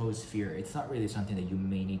self-imposed fear. It's not really something that you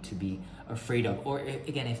may need to be afraid of. Or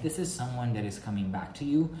again, if this is someone that is coming back to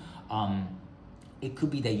you, it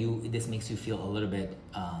could be that this makes you feel a little bit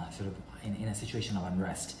sort of in a situation of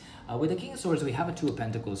unrest. With the King of Swords, we have a Two of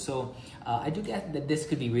Pentacles. So I do get that this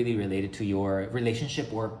could be really related to your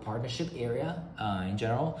relationship or partnership area in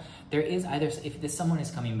general. There is either, if this someone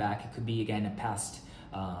is coming back, it could be, again, a past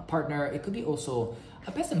partner. It could be also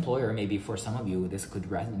a past employer. Maybe for some of you, this could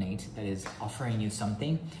resonate, that is offering you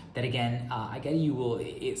something that, again, I get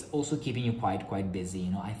it's also keeping you quite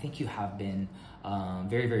busy. I think you have been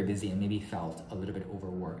very busy and maybe felt a little bit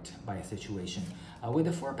overworked by a situation. With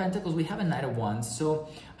the Four of Pentacles, we have a Knight of Wands. So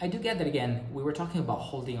I do get that, again, we were talking about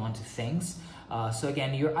holding on to things. So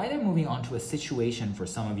again, you're either moving on to a situation for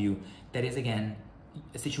some of you that is, again,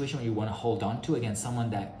 a situation where you want to hold on to, again, someone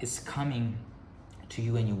that is coming to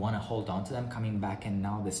you and you want to hold on to them, coming back, and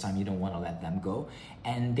now this time you don't want to let them go.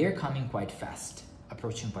 And they're coming quite fast,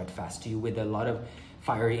 approaching quite fast to you with a lot of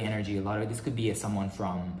fiery energy. This could be someone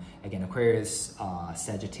from, again, Aquarius,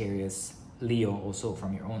 Sagittarius, Leo, also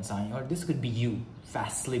from your own sign, or this could be you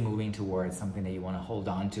fastly moving towards something that you want to hold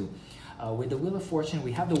on to. With the Wheel of Fortune,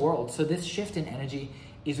 we have the World. So this shift in energy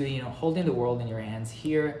is really, holding the world in your hands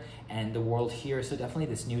here and the world here. So definitely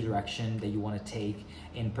this new direction that you want to take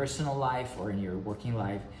in personal life or in your working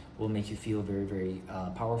life will make you feel very, very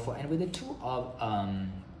powerful. And with the Two of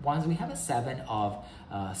Wands, we have a Seven of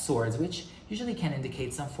Swords, which usually can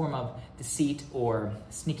indicate some form of deceit or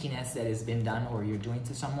sneakiness that has been done or you're doing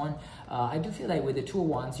to someone. I do feel like with the Two of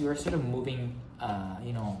Wands, you are sort of moving,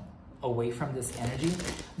 away from this energy.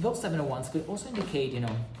 Those Seven of Wands could also indicate,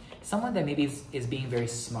 someone that maybe is being very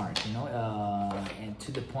smart, and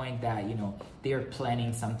to the point that, they are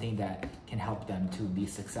planning something that can help them to be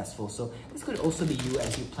successful. So this could also be you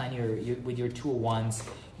as you plan with your Two of Wands,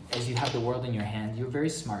 as you have the world in your hand, you're very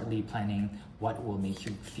smartly planning what will make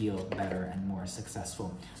you feel better and more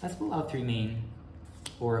successful. Let's pull out three main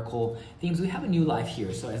oracle themes. We have a new life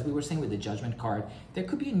here. So as we were saying with the Judgment card, there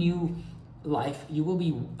could be a new life. You will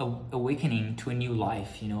be awakening to a new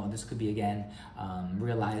life. This could be, again,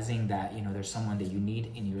 realizing that, there's someone that you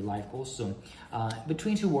need in your life also.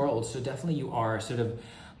 Between two worlds, so definitely you are sort of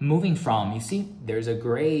moving from, you see, there's a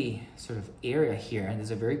gray sort of area here, and there's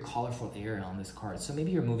a very colorful area on this card. So maybe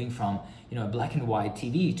you're moving from, a black and white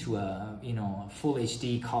TV to a, full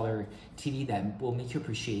HD color TV that will make you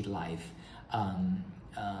appreciate life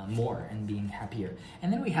more and being happier.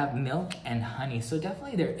 And then we have milk and honey. So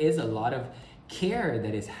definitely there is a lot of care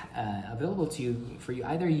that is available to you for you.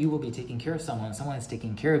 Either you will be taking care of someone is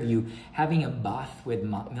taking care of you, having a bath with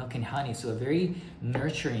milk and honey. So a very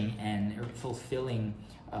nurturing and fulfilling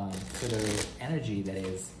sort of energy that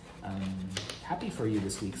is happy for you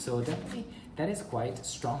this week. So definitely that is quite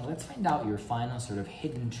strong. Let's find out your final sort of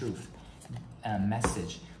hidden truth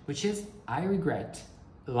message, which is, I regret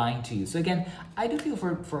lying to you. So again, I do feel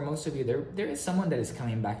for most of you, there is someone that is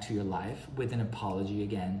coming back to your life with an apology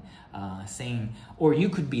again, saying, or you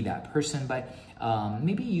could be that person, but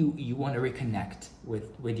maybe you want to reconnect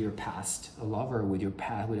with your past lover, with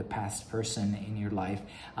a past person in your life,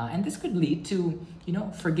 and this could lead to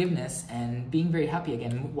forgiveness and being very happy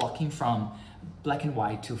again, walking from black and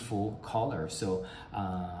white to full color. So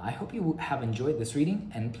I hope you have enjoyed this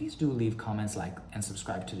reading, and please do leave comments, like, and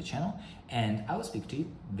subscribe to the channel, and I will speak to you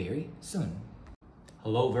very soon.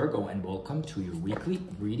 Hello Virgo, and welcome to your weekly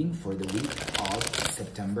reading for the week of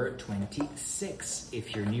September 26.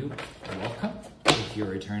 If you're new, welcome. If you're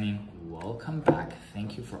returning, welcome back.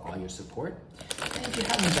 Thank you for all your support. And if you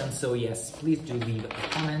haven't done so, yes, please do leave a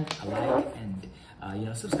comment, a like, and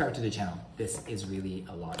subscribe to the channel. This is really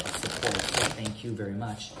a lot of support, so thank you very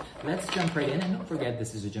much. Let's jump right in, and don't forget,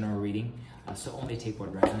 this is a general reading, so only take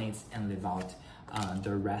what resonates and leave out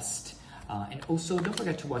the rest. And also, don't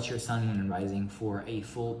forget to watch your sun, moon, and rising for a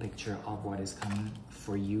full picture of what is coming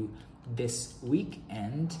for you this week.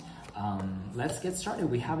 And let's get started.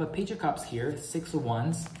 We have a Page of Cups here, Six of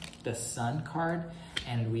Wands, the Sun card,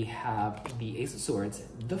 and we have the Ace of Swords,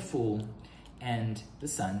 the Fool, and the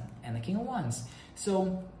Sun, and the King of Wands.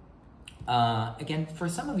 So again, for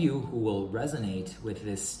some of you who will resonate with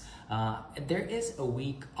this, there is a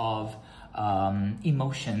week of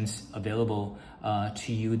emotions available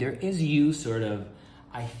to you. There is you sort of,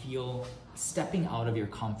 I feel, stepping out of your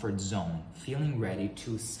comfort zone, feeling ready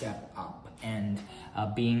to step up and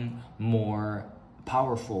being more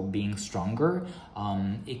powerful, being stronger.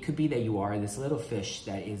 It could be that you are this little fish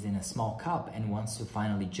that is in a small cup and wants to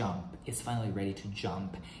finally jump. It's finally ready to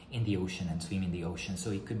jump in the ocean and swim in the ocean. So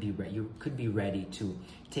it could be you could be ready to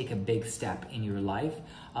take a big step in your life.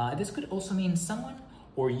 This could also mean someone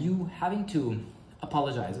or you having to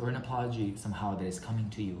apologize, or an apology somehow that is coming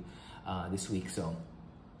to you this week. So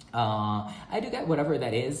I do get whatever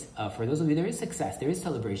that is. For those of you, there is success, there is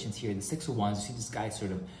celebrations here. The Six of Wands, you see this guy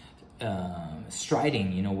sort of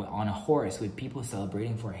striding, on a horse, with people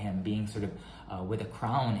celebrating for him, being sort of with a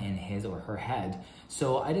crown in his or her head.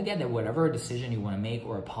 So I do get that whatever decision you want to make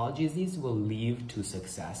or apologies, these will lead to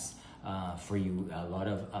success for you, a lot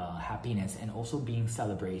of happiness, and also being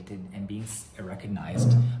celebrated and being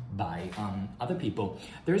recognized by other people.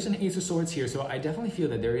 There's an Ace of Swords here, so I definitely feel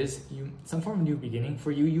that there is some form of new beginning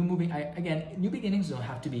for you. You moving, again, new beginnings don't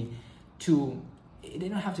have to be they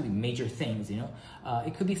don't have to be major things,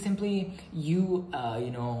 it could be simply you,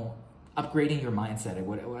 upgrading your mindset.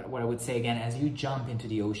 What I would say again, as you jump into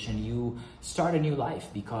the ocean, you start a new life,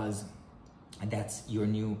 because that's your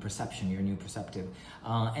new perception, your new perceptive.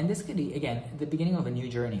 And this could be, again, the beginning of a new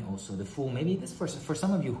journey also. The Fool, maybe this for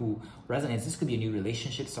some of you who resonates, this could be a new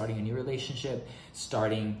relationship, starting a new relationship,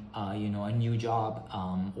 starting, you know, a new job,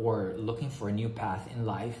 or looking for a new path in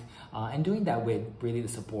life, and doing that with really the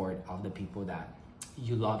support of the people that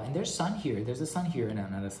you love. And there's sun here, there's a sun here and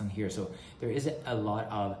another sun here. So there is a lot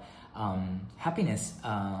of happiness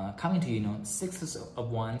coming to you, you know, 6 of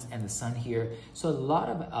Wands and the sun here. So a lot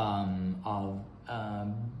of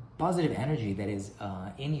positive energy that is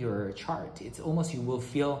in your chart. It's almost, you will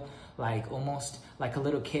feel like almost like a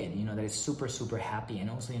little kid, you know, that is super, super happy. And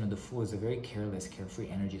also, you know, the Fool is a very careless, carefree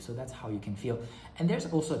energy. So that's how you can feel. And there's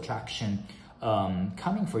also attraction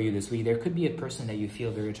coming for you this week. There could be a person that you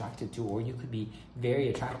feel very attracted to, or you could be very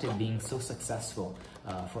attracted being so successful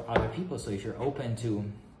for other people. So if you're open to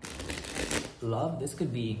love, this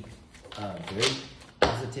could be a very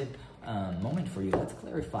positive moment for you. Let's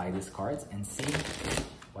clarify these cards and see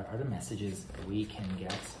what are the messages we can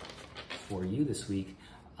get for you this week.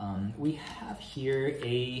 We have here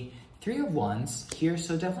a 3 of Wands here,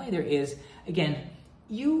 so definitely there is, again,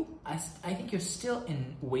 I think you're still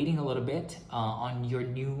waiting a little bit on your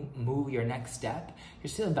new move, your next step. You're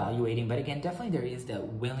still evaluating, but again, definitely there is that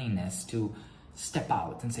willingness to step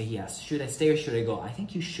out and say, yes, should I stay or should I go? I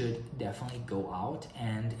think you should definitely go out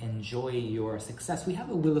and enjoy your success. We have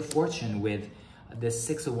a Wheel of Fortune with this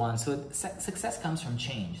 6 of Wands. So success comes from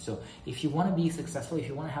change. So if you want to be successful, if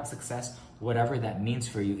you want to have success, whatever that means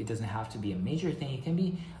for you, it doesn't have to be a major thing. It can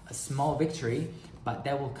be a small victory, but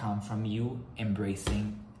that will come from you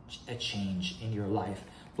embracing a change in your life.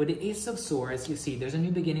 With the Ace of Swords, you see there's a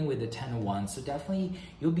new beginning with the 10 of Wands. So definitely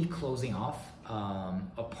you'll be closing off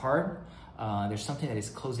a part. There's something that is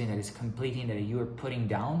closing, that is completing, that you are putting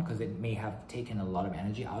down because it may have taken a lot of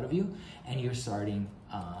energy out of you, and you're starting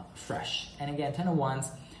fresh. And again, 10 of Wands,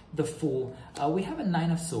 the Fool. We have a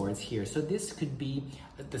 9 of Swords here. So this could be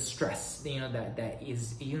the stress, you know, that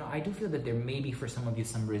is, you know, I do feel that there may be for some of you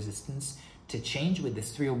some resistance to change with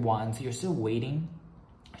this 3 of Wands. You're still waiting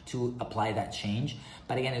to apply that change.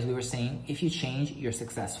 But again, as we were saying, if you change, you're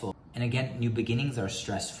successful. And again, new beginnings are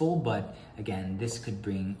stressful, but again, this could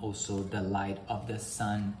bring also the light of the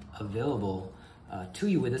sun available to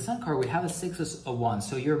you. With the Sun card, we have a 6 of Wands.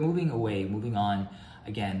 So you're moving away, moving on.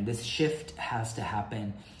 Again, this shift has to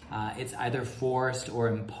happen. It's either forced or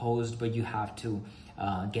imposed, but you have to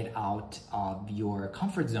get out of your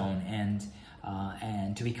comfort zone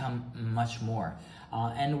and to become much more.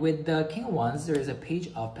 And with the King of Wands, there is a Page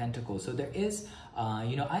of Pentacles. So there is,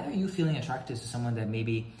 you know, either you feeling attracted to someone that may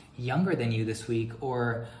be younger than you this week,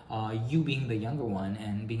 or you being the younger one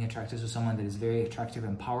and being attracted to someone that is very attractive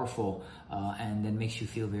and powerful, and that makes you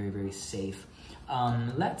feel very, very safe.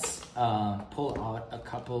 Let's pull out a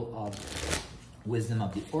couple of Wisdom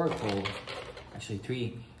of the Oracle, actually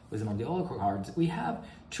 3 Wisdom of the Oracle cards. We have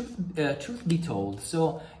truth be told.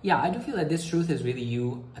 So yeah, I do feel that this truth is really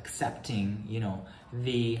you accepting, you know,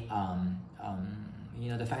 the you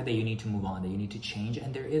know, the fact that you need to move on, that you need to change.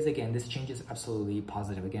 And there is, again, this change is absolutely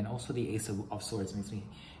positive. Again, also the Ace of Swords makes me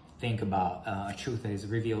think about a truth that is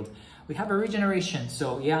revealed. We have a regeneration.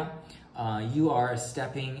 So yeah, you are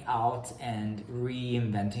stepping out and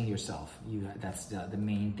reinventing yourself. That's the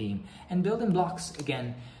main theme. And building blocks,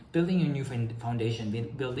 again, building your new foundation,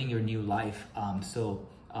 building your new life.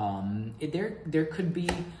 There could be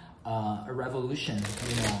a revolution,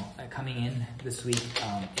 you know, coming in this week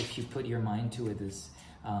if you put your mind to it. This,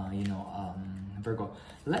 you know, Virgo.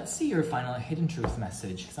 Let's see your final hidden truth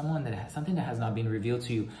message. Something that has not been revealed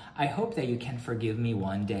to you. I hope that you can forgive me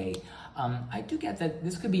one day. I do get that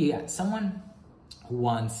this could be someone who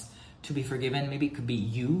wants to be forgiven. Maybe it could be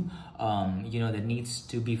you, you know, that needs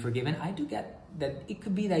to be forgiven. I do get that it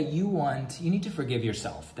could be that you need to forgive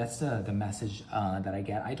yourself. That's the message that I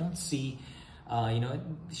get. I don't see, you know,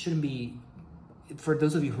 it shouldn't be, for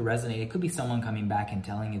those of you who resonate, it could be someone coming back and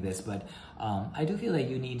telling you this, but I do feel that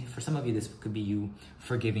you need, for some of you, this could be you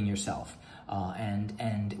forgiving yourself.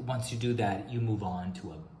 And once you do that, you move on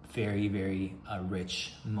to a very, very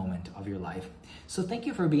rich moment of your life. So thank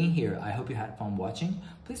you for being here. I hope you had fun watching.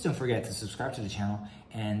 Please don't forget to subscribe to the channel,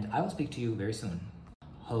 and I will speak to you very soon.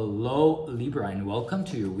 Hello Libra, and welcome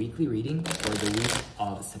to your weekly reading for the week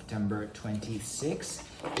of September 26th.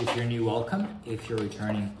 If you're new, welcome. If you're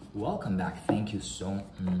returning, welcome back. Thank you so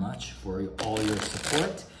much for all your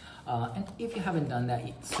support. And if you haven't done that,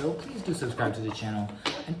 so please do subscribe to the channel,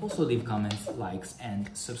 and also leave comments, likes, and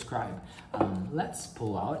subscribe. Let's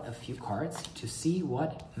pull out a few cards to see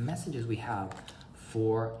what messages we have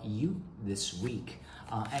for you this week.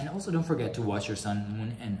 And also don't forget to watch your sun,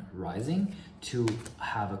 moon, and rising to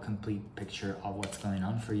have a complete picture of what's going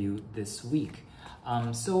on for you this week.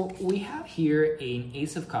 So we have here an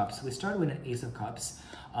Ace of Cups. We start with an Ace of Cups.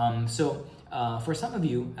 For some of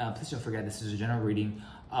you, please don't forget this is a general reading.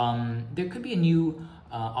 There could be a new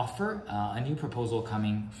offer, a new proposal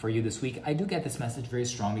coming for you this week. I do get this message very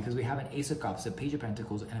strong because we have an Ace of Cups, a Page of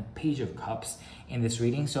Pentacles, and a Page of Cups in this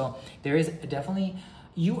reading. So there is definitely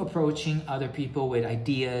you approaching other people with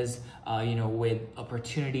ideas, with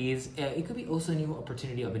opportunities. It could be also a new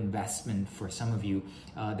opportunity of investment for some of you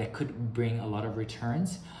that could bring a lot of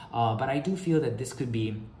returns. But I do feel that this could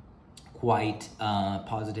be quite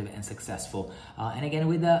positive and successful. And again,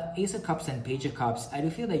 with the Ace of Cups and Page of Cups, I do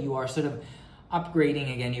feel that you are sort of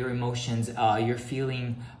upgrading again your emotions. You're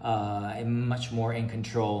feeling much more in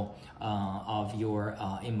control of your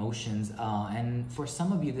emotions. And for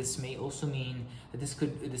some of you, this may also mean that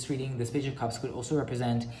this reading, this Page of Cups could also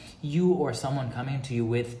represent you or someone coming to you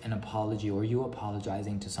with an apology, or you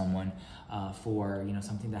apologizing to someone for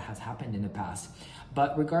something that has happened in the past.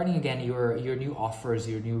 But regarding again your new offers,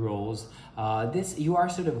 your new roles, you are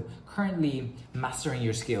sort of currently mastering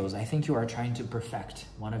your skills. I think you are trying to perfect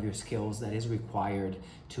one of your skills that is required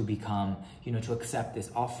to become, to accept this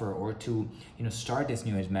offer or to, start this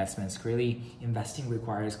new investments. Really, investing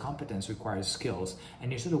requires competence, requires skills,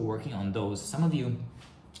 and you're sort of working on those. Some of you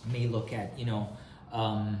may look at, maybe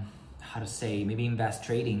invest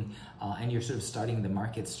trading, and you're sort of starting the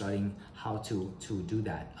market, starting how to do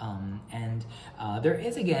that. There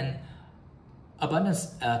is again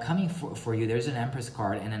abundance coming for you. There's an Empress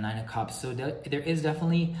card and a Nine of Cups. So there is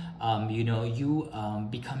definitely, you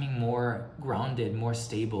becoming more grounded, more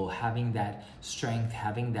stable, having that strength,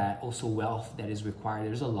 having that also wealth that is required.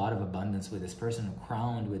 There's a lot of abundance with this person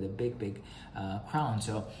crowned with a big crown.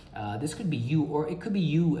 So this could be you, or it could be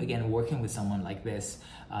you again working with someone like this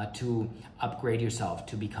to upgrade yourself,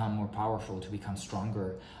 to become more powerful, to become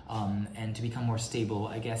stronger, and to become more stable.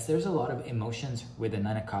 I guess there's a lot of emotions with the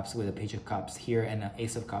Nine of Cups, with the Page of Cups here, and the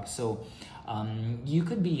Ace of Cups. So you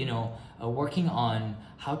could be, working on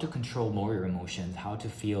how to control more your emotions, how to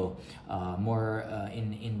feel more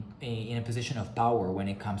in a position of power when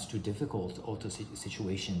it comes to difficult also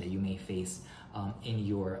situation that you may face in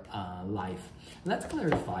your life. Let's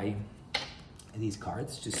clarify these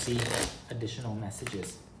cards to see additional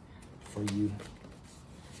messages for you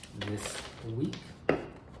this week.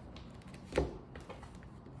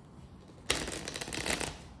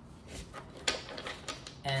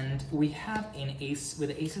 And we have an Ace, with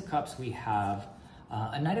the Ace of Cups, we have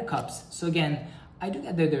a Knight of Cups. So again, I do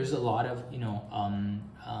get that there's a lot of,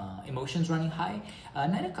 emotions running high.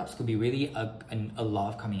 Knight of Cups could be really a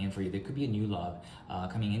love coming in for you. There could be a new love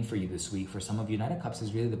coming in for you this week. For some of you, Knight of Cups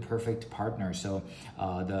is really the perfect partner. So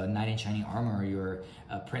the Knight in Shining Armor, your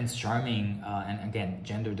Prince Charming, and again,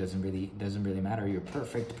 gender doesn't really matter. Your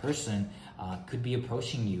perfect person could be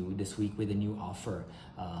approaching you this week with a new offer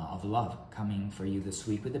of love coming for you this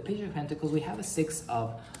week. With the Page of Pentacles, we have a Six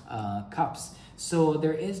of Cups. So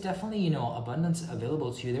there is definitely, abundance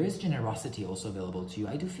available to you. There is generosity also available to you.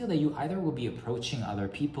 I do feel that you either will be approaching other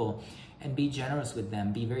people and be generous with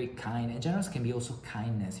them, be very kind. And generous can be also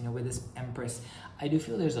kindness. With this Empress, I do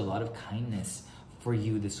feel there's a lot of kindness for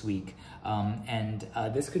you this week.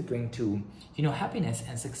 This could bring to, happiness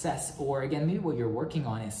and success. Or again, maybe what you're working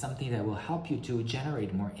on is something that will help you to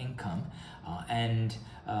generate more income and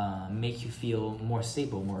make you feel more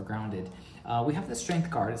stable, more grounded. We have the Strength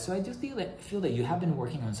card. So I do feel that you have been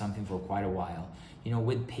working on something for quite a while.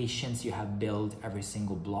 With patience, you have built every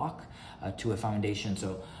single block to a foundation.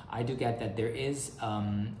 So I do get that there is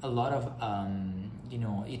a lot of,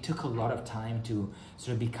 it took a lot of time to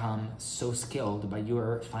sort of become so skilled, but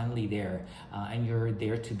you're finally there, and you're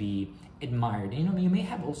there to be admired. You may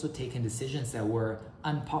have also taken decisions that were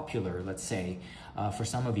unpopular, let's say, for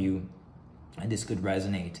some of you, and this could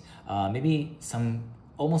resonate. Maybe some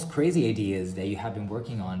almost crazy ideas that you have been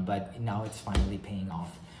working on, but now it's finally paying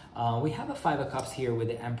off. We have a Five of Cups here with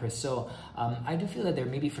the Empress. So I do feel that there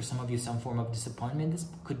may be for some of you some form of disappointment. This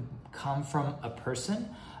could come from a person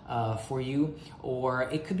for you, or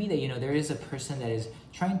it could be that, there is a person that is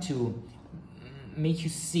trying to make you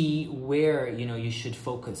see where, you should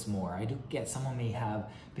focus more. I do get someone may have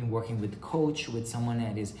been working with a coach, with someone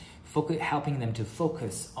that is helping them to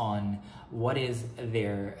focus on what is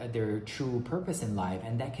their true purpose in life,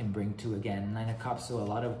 and that can bring to, again, Nine of Cups, so a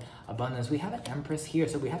lot of abundance. We have an Empress here,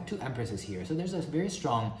 so we have two Empresses here. So there's a very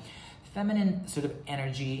strong feminine sort of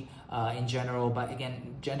energy in general, but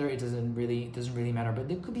again, gender, it doesn't really matter. But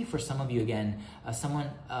there could be for some of you, again, someone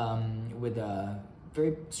with a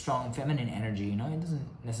very strong feminine energy, you know, it doesn't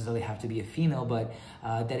necessarily have to be a female, but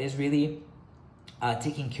that is really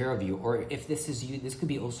taking care of you. Or if this is you, this could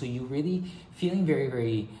be also you really feeling very,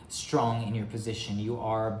 very strong in your position. You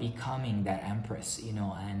are becoming that empress, you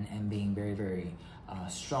know, and being very, very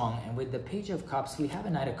strong. And with the Page of Cups, we have a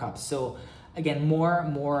Knight of Cups. So again,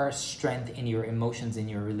 more strength in your emotions, in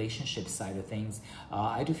your relationship side of things.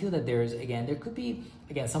 I do feel that there could be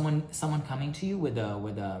someone coming to you with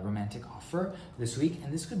a romantic offer this week,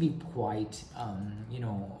 and this could be quite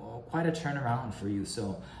quite a turnaround for you.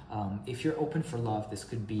 So if you're open for love, this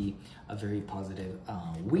could be a very positive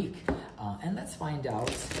week. And let's find out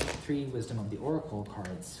 3 Wisdom of the Oracle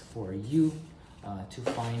cards for you to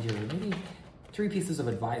find your maybe 3 pieces of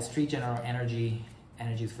advice, 3 general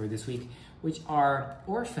energies for this week, which are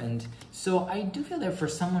orphaned. So I do feel that for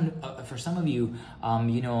some of you,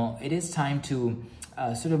 it is time to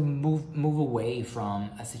sort of move away from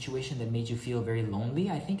a situation that made you feel very lonely.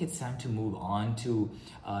 I think it's time to move on to,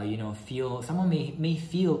 feel, someone may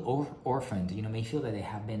feel orphaned, may feel that they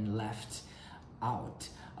have been left out.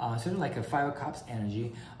 Sort of like a 5 of Cups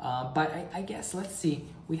energy. But I guess, let's see,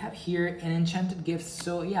 we have here an enchanted gift.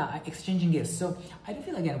 So yeah, exchanging gifts. So I do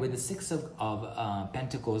feel, again, with the 6 of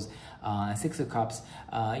Pentacles, 6 of Cups,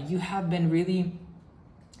 you have been really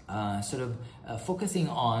focusing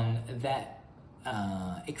on that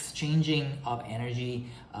exchanging of energy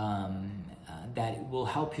that will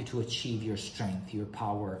help you to achieve your strength, your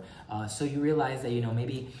power. So you realize that,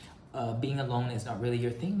 maybe being alone is not really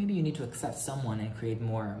your thing. Maybe you need to accept someone and create a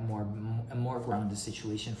more grounded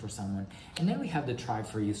situation for someone. And then we have the tribe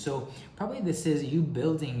for you. So probably this is you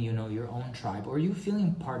building, your own tribe, or you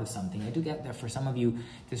feeling part of something. I do get that for some of you,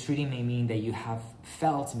 this reading may mean that you have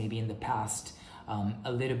felt maybe in the past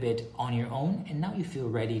a little bit on your own, and now you feel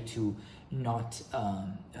ready to not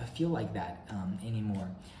feel like that anymore.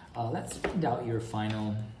 Let's find out your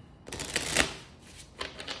final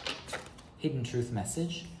hidden truth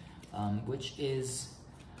message. Which is,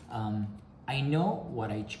 I know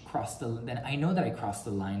that I crossed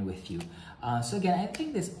the line with you. So again, I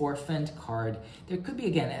think this orphaned card, there could be,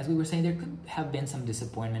 again, as we were saying, there could have been some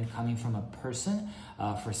disappointment coming from a person.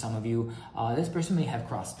 For some of you, this person may have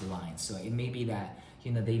crossed the line. So it may be that,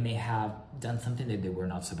 they may have done something that they were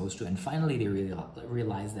not supposed to, and finally they really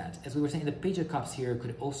realize that. As we were saying, the Page of Cups here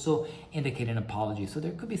could also indicate an apology. So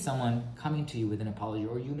there could be someone coming to you with an apology,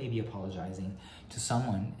 or you may be apologizing to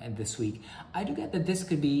someone this week. I do get that this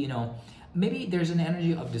could be, maybe there's an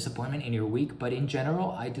energy of disappointment in your week, but in general,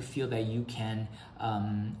 I do feel that you can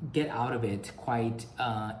get out of it quite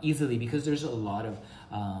easily, because there's a lot of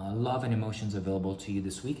love and emotions available to you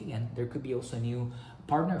this week. Again, there could be also a new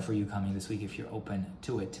partner for you coming this week if you're open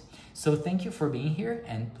to it. So thank you for being here,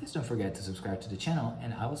 and please don't forget to subscribe to the channel,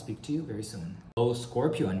 and I will speak to you very soon. Hello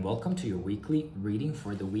Scorpio, and welcome to your weekly reading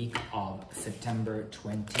for the week of September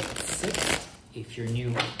 26th. If you're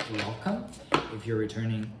new, welcome. If you're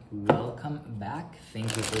returning, welcome back.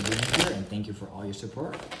 Thank you for being here, and thank you for all your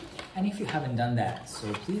support. And if you haven't done that,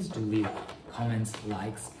 so please do leave comments,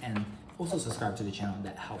 likes, and also subscribe to the channel.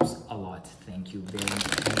 That helps a lot. Thank you very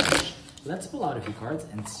much. Let's pull out a few cards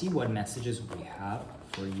and see what messages we have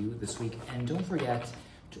for you this week. And don't forget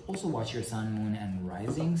to also watch your sun, moon, and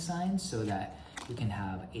rising signs so that you can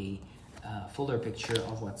have a fuller picture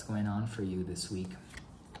of what's going on for you this week.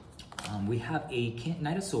 We have a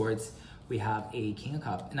Knight of Swords, we have a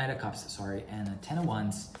Knight of Cups, sorry, and a 10 of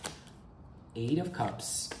Wands, 8 of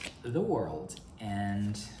Cups, the World,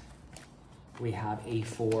 and we have a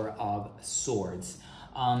 4 of Swords.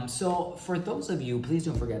 So for those of you, please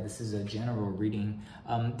don't forget this is a general reading.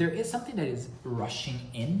 There is something that is rushing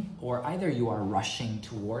in, or either you are rushing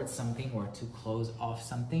towards something or to close off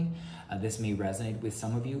something. This may resonate with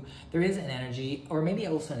some of you. There is an energy, or maybe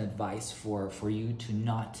also an advice for you to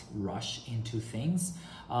not rush into things.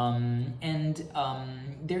 There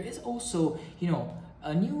is also,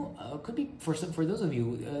 a new, could be for those of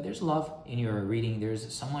you, there's love in your reading.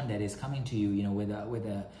 There's someone that is coming to you, with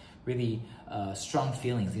a really strong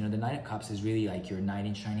feelings. The Knight of Cups is really like your knight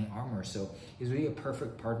in shining armor. So he's really a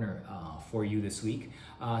perfect partner for you this week.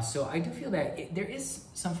 So I do feel that there is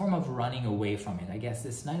some form of running away from it. I guess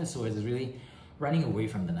this Knight of Swords is really running away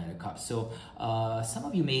from the Knight of Cups. So some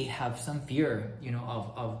of you may have some fear,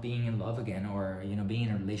 of being in love again, or, being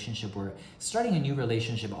in a relationship, or starting a new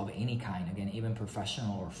relationship of any kind, again, even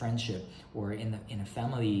professional or friendship, or in a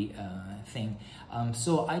family thing.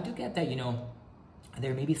 So I do get that,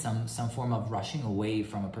 there may be some form of rushing away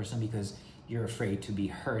from a person because you're afraid to be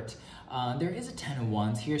hurt. There is a 10 of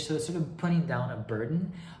Wands here, so it's sort of putting down a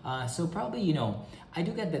burden. So probably, you know, I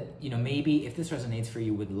do get that, you know, maybe if this resonates for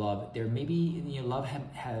you with love, there maybe, you know, love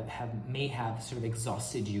may have sort of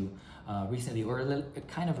exhausted you recently, or a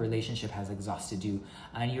kind of relationship has exhausted you,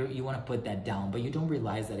 and you want to put that down, but you don't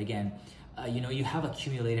realize that, again, you know, you have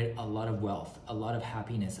accumulated a lot of wealth, a lot of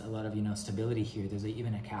happiness, a lot of, you know, stability here. There's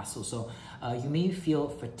even a castle. So you may feel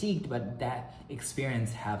fatigued, but that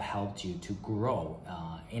experience have helped you to grow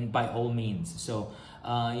by all means. So,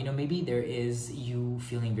 you know, maybe there is you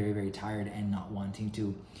feeling very, very tired and not wanting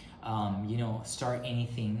to, you know, start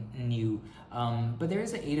anything new. But there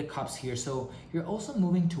is an 8 of Cups here. So you're also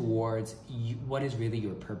moving towards what is really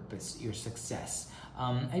your purpose, your success.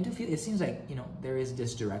 I do feel, it seems like, you know, there is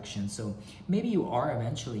this direction. So maybe you are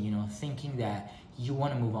eventually, you know, thinking that you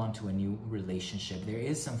want to move on to a new relationship. There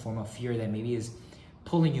is some form of fear that maybe is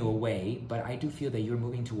pulling you away, but I do feel that you're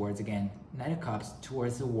moving towards, again, 9 of Cups,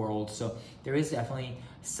 towards the world. So there is definitely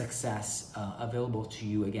success available to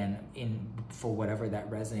you, again, for whatever that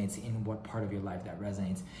resonates, in what part of your life that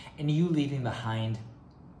resonates, and you leaving behind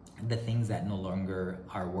the things that no longer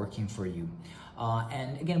are working for you.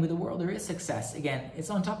 And again, with the world, there is success. Again, it's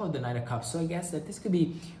on top of the 9 of Cups. So I guess that this could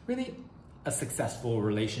be really a successful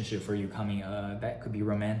relationship for you coming. That could be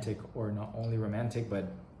romantic, or not only romantic,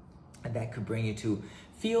 but that could bring you to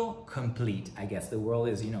feel complete. I guess the world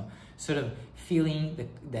is, you know, sort of feeling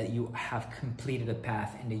that you have completed a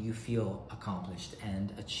path, and that you feel accomplished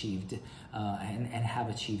and achieved, and have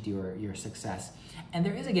achieved your success. And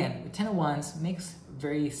there is, again, the 10 of Wands makes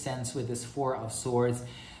very sense with this 4 of Swords.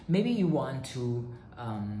 Maybe you want to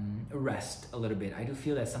rest a little bit. I do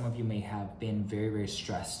feel that some of you may have been very, very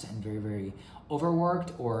stressed and very, very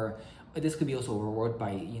overworked, or this could be also overworked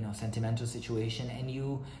by, you know, sentimental situation, and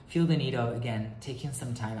you feel the need of, again, taking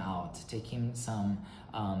some time out, taking some,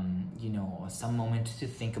 you know, some moment to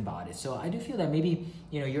think about it. So I do feel that maybe,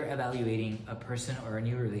 you know, you're evaluating a person or a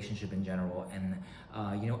new relationship in general, and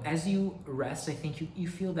you know, as you rest, I think you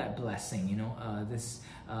feel that blessing, you know,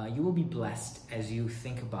 you will be blessed as you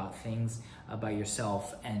think about things by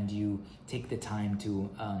yourself, and you take the time to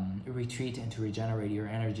retreat and to regenerate your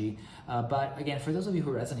energy. But again, for those of you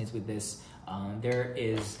who resonates with this, there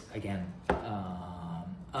is, again, a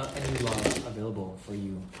new love available for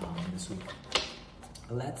you this week.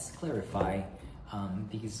 Let's clarify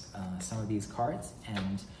some of these cards,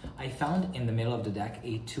 and I found in the middle of the deck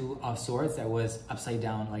a 2 of Swords that was upside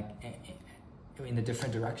down, like in a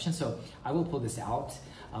different direction. So I will pull this out.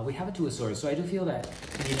 We have a 2 of Swords. So I do feel that,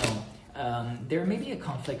 you know, there may be a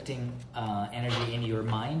conflicting energy in your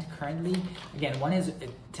mind currently. Again, one is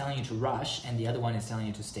telling you to rush, and the other one is telling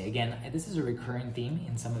you to stay. Again, this is a recurring theme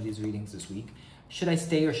in some of these readings this week. Should I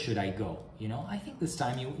stay or should I go? You know, I think this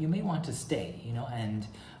time you may want to stay, you know,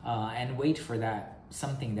 and wait for that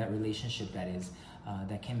relationship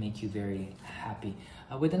that can make you very happy.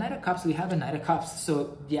 With the Knight of Cups, we have a Knight of Cups.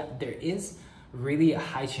 So yeah, there is really a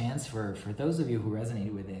high chance for those of you who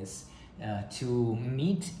resonated with this to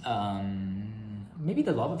meet maybe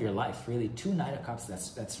the love of your life. Really, 2 Knight of Cups,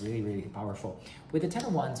 that's really, really powerful. With the 10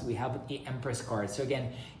 of Wands, we have the Empress card. So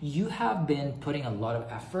again, you have been putting a lot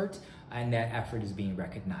of effort, and that effort is being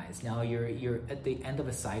recognized. Now you're at the end of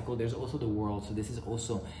a cycle. There's also the World, so this is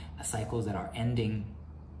also cycles that are ending,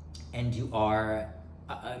 and you are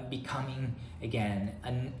becoming, again,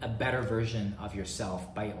 a better version of yourself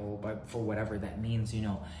for whatever that means, you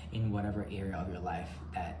know, in whatever area of your life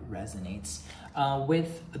that resonates.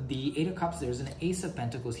 With the 8 of Cups, there's an Ace of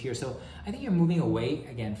Pentacles here. So I think you're moving away,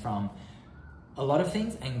 again, from a lot of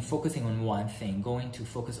things and focusing on one thing, going to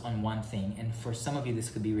focus on one thing. And for some of you, this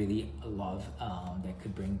could be really love that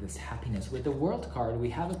could bring this happiness. With the World card, we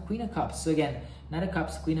have a Queen of Cups. So again, Knight of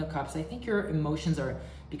Cups, Queen of Cups. I think your emotions are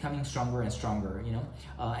becoming stronger and stronger, you know,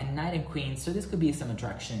 and Knight and Queen. So this could be some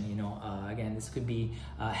attraction, you know, again, this could be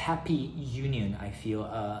a happy union, I feel,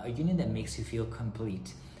 a union that makes you feel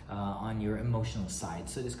complete on your emotional side.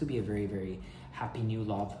 So this could be a very, very happy new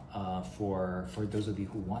love for those of you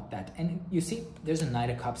who want that. And you see, there's a Knight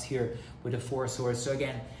of Cups here with a 4 of Swords. So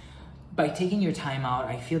again, by taking your time out,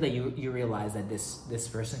 I feel that you realize that this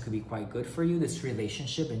person could be quite good for you. This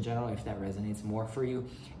relationship in general, if that resonates more for you,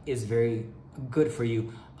 is very good for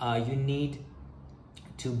you. You need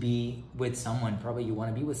to be with someone. Probably you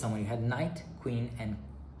want to be with someone. You had Knight, Queen, and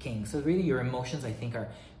King. So really your emotions, I think, are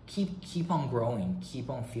keep on growing, keep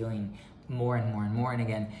on feeling more and more and more. And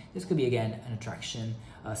again, this could be, again, an attraction,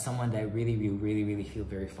 someone that really feel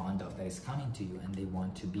very fond of, that is coming to you and they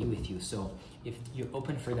want to be with you. So if you're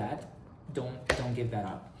open for that, don't give that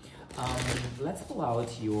up. Let's pull out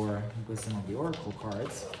your Wisdom of the Oracle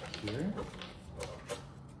cards here.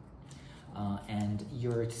 and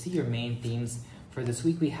to see your main themes for this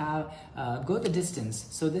week, we have go the distance.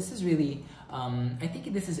 So this is really, I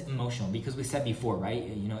think this is emotional, because we said before, right?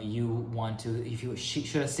 You know, you want to, if you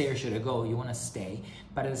should I stay or should I go, you want to stay.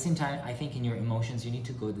 But at the same time, I think in your emotions, you need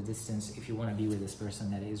to go the distance if you want to be with this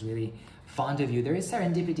person that is really fond of you. There is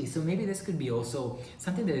serendipity. So maybe this could be also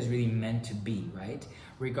something that is really meant to be, right?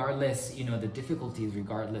 Regardless, you know, the difficulties,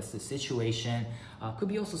 regardless the situation, could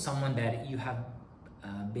be also someone that you have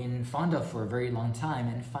been fond of for a very long time.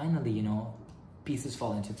 And finally, you know, pieces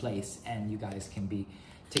fall into place and you guys can be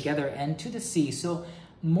together. And to the sea, so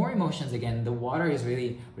more emotions again. The water is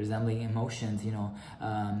really resembling emotions, you know.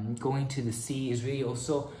 Going to the sea is really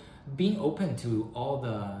also being open to all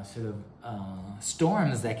the sort of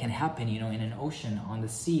storms that can happen, you know, in an ocean, on the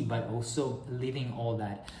sea, but also living all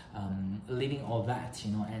that,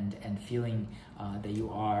 you know, and feeling that you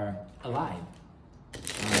are alive.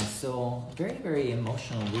 So very, very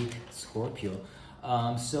emotional week, Scorpio.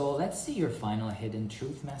 So let's see your final hidden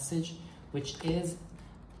truth message, which is,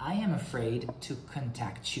 I am afraid to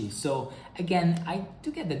contact you. So again, I do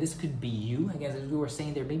get that this could be you. Again, as we were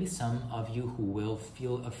saying, there may be some of you who will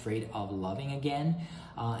feel afraid of loving again,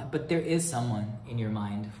 but there is someone in your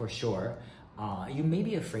mind for sure. You may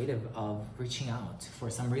be afraid of reaching out for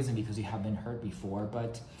some reason because you have been hurt before,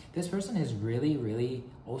 but this person is really, really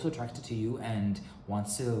also attracted to you and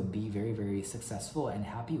wants to be very, very successful and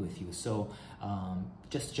happy with you. So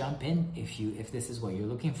just jump in if this is what you're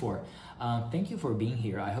looking for. Thank you for being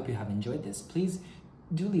here. I hope you have enjoyed this. Please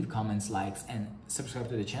do leave comments, likes, and subscribe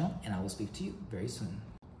to the channel, and I will speak to you very soon.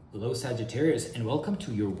 Hello, Sagittarius, and welcome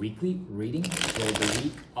to your weekly reading for the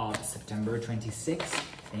week of September 26th.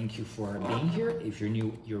 Thank you for being here. If you're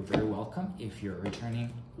new, you're very welcome. If you're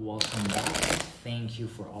returning, welcome back. Thank you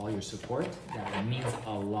for all your support. That means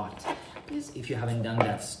a lot. Please, if you haven't done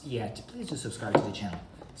that yet, please do subscribe to the channel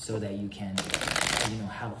so that you can, you know,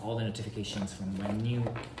 have all the notifications from when new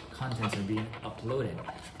contents are being uploaded.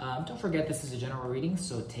 Don't forget, this is a general reading,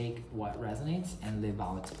 so take what resonates and live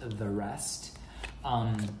out the rest.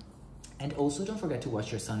 And also don't forget to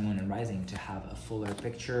watch your sun, moon, and rising to have a fuller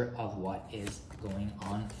picture of what is going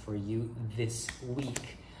on for you this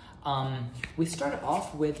week. We start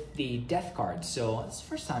off with the death card. So it's the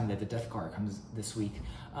first time that the death card comes this week.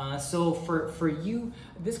 So for you,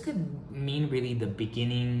 this could mean really the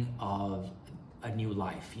beginning of a new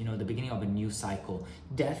life, you know, the beginning of a new cycle.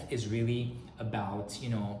 Death is really about, you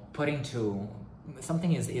know, putting to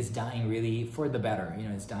something is dying really for the better. You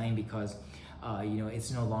know, it's dying because you know,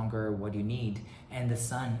 it's no longer what you need, and the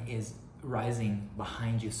sun is rising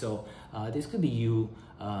behind you. So this could be you,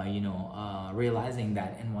 you know, realizing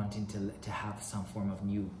that and wanting to have some form of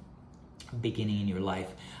new beginning in your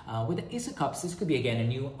life. With the Ace of Cups, this could be again a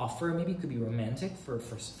new offer. Maybe it could be romantic for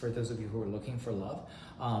those of you who are looking for love,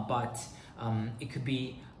 but it could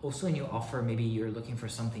be also a new offer. Maybe you're looking for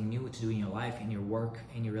something new to do in your life, in your work,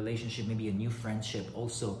 in your relationship, maybe a new friendship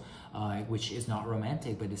also, which is not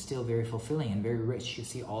romantic, but is still very fulfilling and very rich. You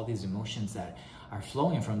see all these emotions that are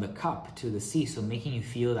flowing from the cup to the sea, so making you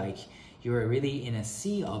feel like you're really in a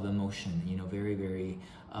sea of emotion, you know, very, very,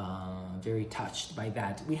 very touched by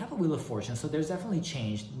that. We have a Wheel of Fortune, so there's definitely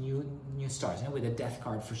change, new starts. You know, with the Death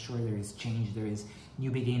card, for sure, there is change, there is new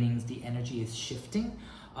beginnings, the energy is shifting.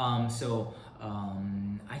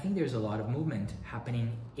 I think there's a lot of movement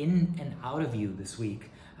happening in and out of you this week,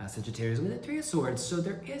 Sagittarius, with the Three of Swords. So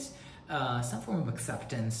there is some form of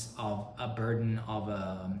acceptance of a burden, of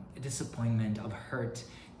a disappointment, of hurt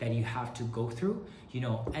that you have to go through, you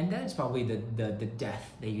know, and that is probably the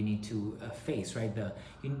death that you need to face, right?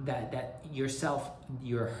 That yourself,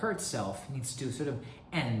 your hurt self, needs to sort of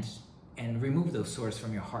end and remove those swords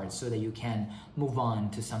from your heart so that you can move on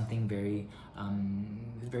to something very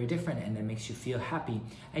very different, and that makes you feel happy.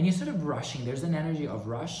 And you're sort of rushing. There's an energy of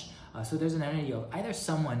rush. So there's an energy of either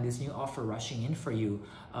someone, this new offer rushing in for you,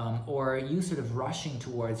 or you sort of rushing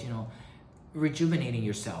towards, you know, rejuvenating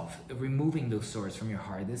yourself, removing those swords from your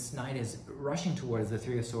heart. This knight is rushing towards the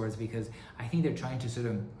Three of Swords because I think they're trying to sort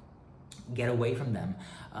of get away from them,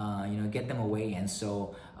 you know, get them away. And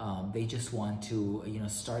so they just want to, you know,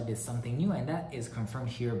 start this something new. And that is confirmed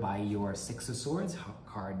here by your Six of Swords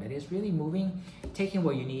card, that is really moving, taking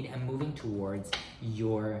what you need and moving towards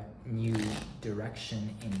your new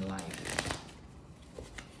direction in life.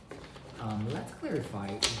 Let's clarify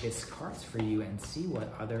these cards for you and see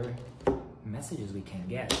what other messages we can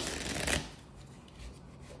get.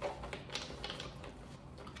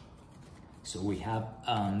 So we have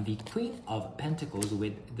the Queen of Pentacles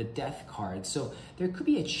with the Death card. So there could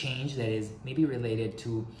be a change that is maybe related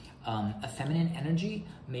to a feminine energy,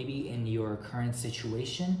 maybe in your current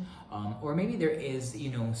situation, or maybe there is,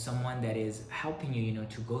 you know, someone that is helping you, you know,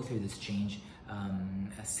 to go through this change.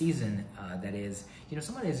 A season that is, you know,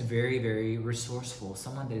 someone that is very, very resourceful,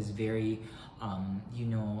 someone that is very, you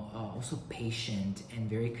know, also patient and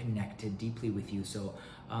very connected deeply with you. So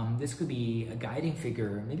this could be a guiding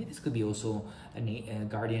figure. Maybe this could be also a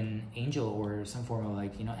guardian angel or some form of,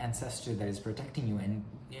 like, you know, ancestor that is protecting you and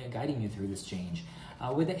guiding you through this change.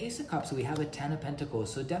 With the Ace of Cups, we have a Ten of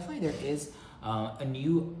Pentacles. So definitely there is a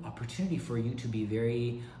new opportunity for you to be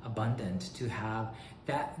very abundant, to have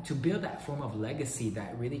that, to build that form of legacy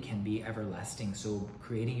that really can be everlasting. So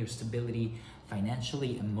creating your stability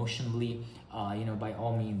financially, emotionally, you know, by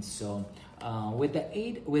all means. So with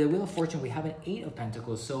the Wheel of Fortune, we have an Eight of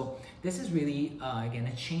Pentacles. So this is really, again,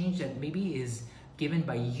 a change that maybe is given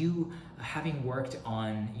by you having worked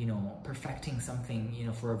on, you know, perfecting something, you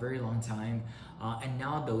know, for a very long time, and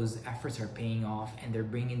now those efforts are paying off and they're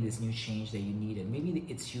bringing this new change that you needed. Maybe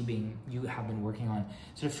it's you have been working on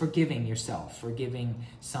sort of forgiving yourself, forgiving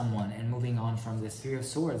someone, and moving on from this Three of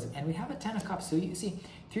Swords. And we have a Ten of Cups. So you see,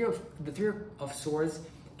 the Three of Swords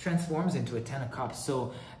transforms into a Ten of Cups.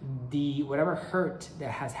 So the whatever hurt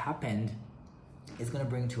that has happened is going to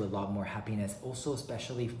bring to a lot more happiness, also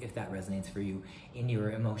especially if that resonates for you in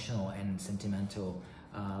your emotional and sentimental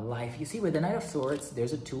life. You see, with the Knight of Swords,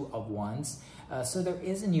 there's a Two of Wands. So there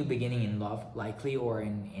is a new beginning in love, likely, or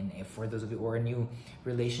in for those of you, or a new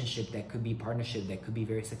relationship that could be partnership that could be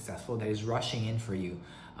very successful, that is rushing in for you,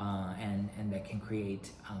 and that can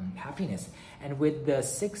create happiness. And with the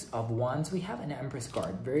Six of Wands, we have an Empress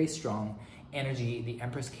card, very strong energy. The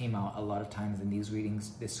Empress came out a lot of times in these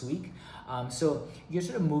readings this week. So you're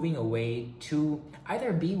sort of moving away to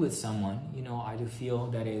either be with someone, you know, I do feel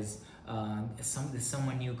that is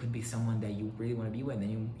someone new, could be someone that you really want to be with,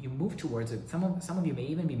 and you move towards it. Some of you may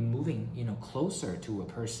even be moving, you know, closer to a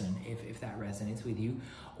person if that resonates with you,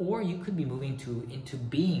 or you could be moving into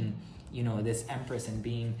being, you know, this Empress, and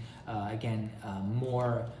being again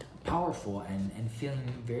more powerful and feeling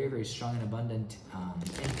very, very strong and abundant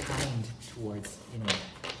and kind towards, you know,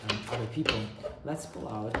 other people. Let's pull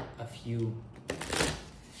out a few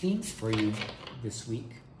themes for you this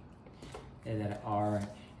week that are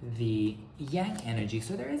the Yang energy.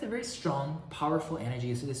 So there is a very strong, powerful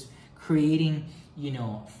energy. So this creating, you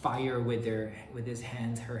know, fire with his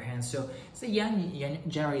hands, her hands. So the Yang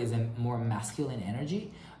generally is a more masculine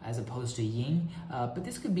energy as opposed to Yin, but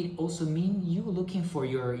this could be also mean you looking for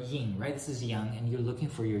your Yin, right? This is Yang, and you're looking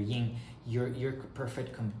for your Yin, your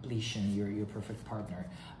perfect completion, your perfect partner.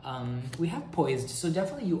 We have Poised, so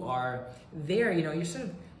definitely you are there, you know, you're sort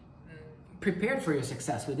of prepared for your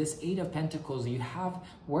success. With this Eight of Pentacles, you have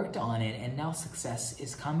worked on it, and now success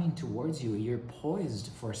is coming towards you. You're poised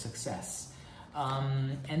for success.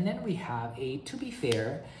 And then we have a To Be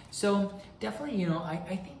Fair. So definitely, you know, I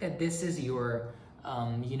think that this is your,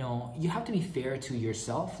 you know, you have to be fair to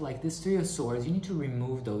yourself. Like this Three of Swords, you need to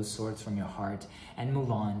remove those swords from your heart and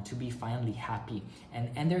move on to be finally happy.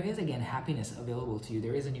 And there is, again, happiness available to you.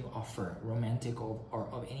 There is a new offer, romantic or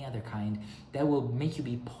of any other kind, that will make you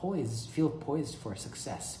be poised, feel poised for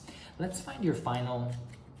success. Let's find your final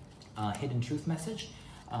hidden truth message.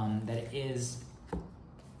 That is,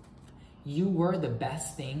 you were the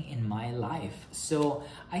best thing in my life. So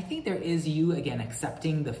I think there is you, again,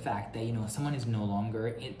 accepting the fact that, you know, someone is no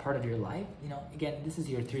longer part of your life. You know, again, this is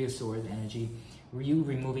your Three of Swords energy. You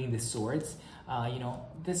removing the swords. You know,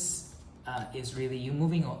 this is really you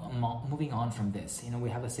moving on from this. You know,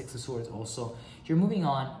 we have a Six of Swords also. You're moving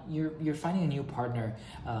on. You're finding a new partner.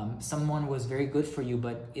 Someone was very good for you,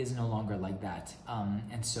 but is no longer like that.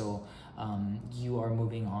 And so you are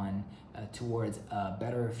moving on towards a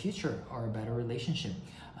better future or a better relationship.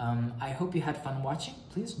 I hope you had fun watching.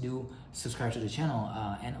 Please do subscribe to the channel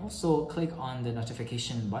and also click on the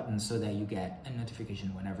notification button so that you get a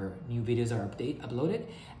notification whenever new videos are uploaded.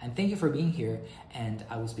 And thank you for being here, and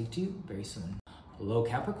I will speak to you very soon. Hello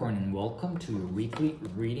Capricorn, and welcome to your weekly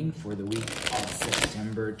reading for the week of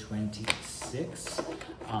September 26th.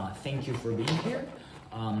 Thank you for being here.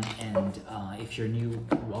 If you're new,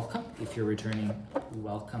 welcome. If you're returning,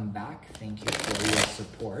 welcome back. Thank you for your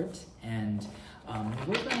support. And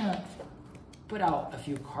we're gonna put out a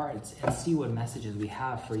few cards and see what messages we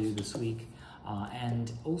have for you this week.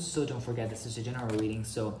 And also, don't forget, this is a general reading,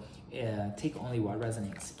 so take only what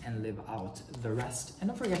resonates and live out the rest. And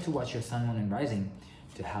don't forget to watch your sun, moon, and rising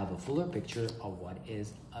to have a fuller picture of what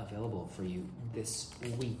is available for you this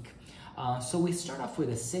week. So we start off with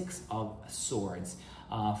a Six of Swords.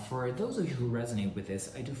 For those of you who resonate with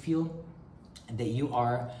this, I do feel that you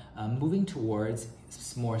are moving towards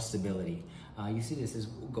more stability. You see this is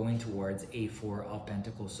going towards a Four of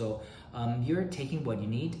Pentacles. So you're taking what you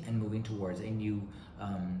need and moving towards a new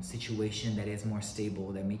situation that is more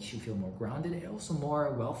stable, that makes you feel more grounded and also more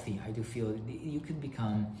wealthy. I do feel you could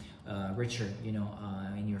become richer, you know,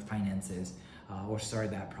 in your finances, or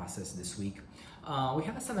start that process this week. We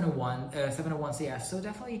have a 7 of Wands, so yeah, so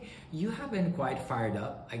definitely you have been quite fired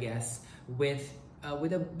up, I guess, with a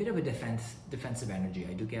bit of a defensive energy.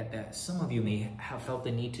 I do get that some of you may have felt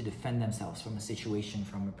the need to defend themselves from a situation,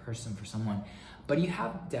 from a person, for someone, but you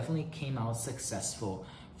have definitely came out successful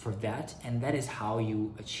for that, and that is how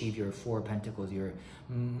you achieve your Four of Pentacles. You're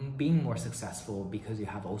being more successful because you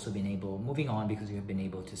have also been able, moving on because you have been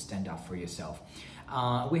able to stand up for yourself.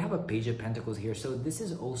 We have a Page of Pentacles here, so this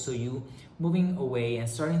is also you moving away and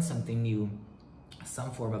starting something new,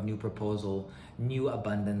 some form of new proposal, new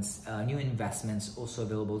abundance, new investments also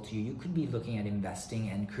available to you. You could be looking at investing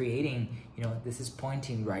and creating, you know, this is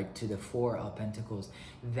pointing right to the Four of Pentacles,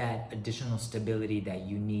 that additional stability that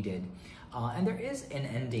you needed. And there is an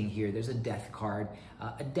ending here. There's a death card,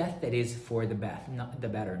 a death that is for the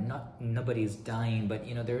better. Nobody's dying, but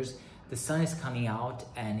you know, the sun is coming out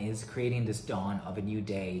and is creating this dawn of a new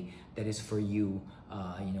day that is for you,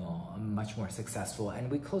 you know, much more successful. And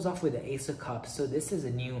we close off with the Ace of Cups. So this is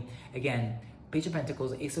a new, again, Page of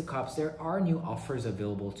Pentacles, Ace of Cups. There are new offers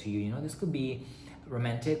available to you. You know, this could be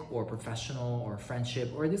romantic or professional or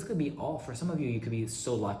friendship, or this could be all. For some of you, you could be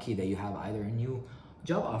so lucky that you have either a new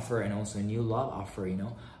job offer and also a new love offer, you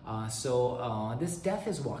know. So this death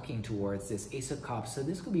is walking towards this Ace of Cups. So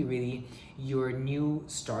this could be really your new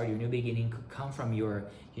start, your new beginning could come from your,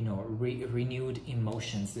 you know, renewed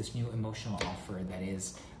emotions, this new emotional offer that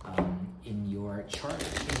is in your chart,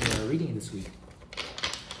 in your reading this week.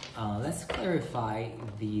 Let's clarify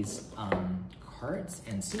these cards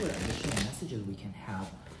and see what additional messages we can have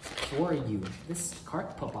for you. This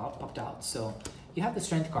card popped out. So you have the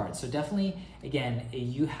Strength card. So definitely, again,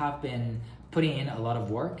 you have been putting in a lot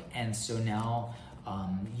of work, and so now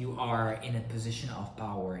you are in a position of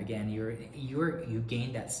power. Again, you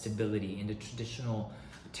gain that stability. In the traditional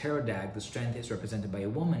tarot deck, the Strength is represented by a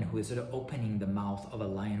woman who is sort of opening the mouth of a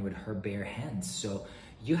lion with her bare hands. So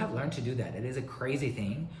you have learned to do that. It is a crazy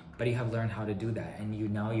thing, but you have learned how to do that,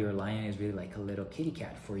 and now your lion is really like a little kitty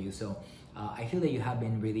cat for you. So I feel that you have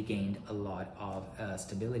been really gained a lot of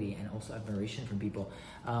stability and also admiration from people.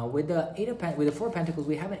 With the Four of Pentacles,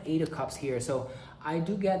 we have an Eight of Cups here. So I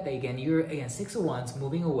do get that, again, you're, again, Six of Wands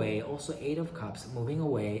moving away, also Eight of Cups moving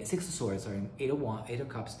away, Six of Swords, sorry, Eight of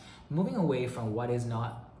Cups moving away from what is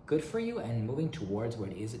not good for you and moving towards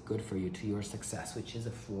what is good for you, to your success, which is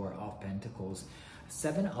a Four of Pentacles.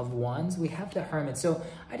 Seven of Wands, we have the Hermit. So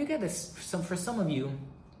I do get this, for some of you,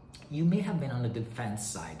 you may have been on the defense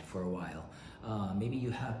side for a while. Maybe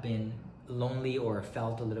you have been lonely or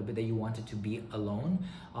felt a little bit that you wanted to be alone.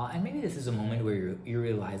 And maybe this is a moment where you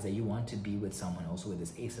realize that you want to be with someone, also with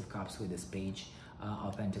this Ace of Cups, with this Page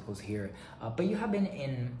of Pentacles here. But you have been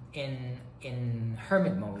in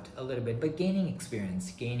hermit mode a little bit, but gaining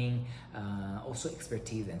experience, gaining also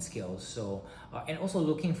expertise and skills. So, and also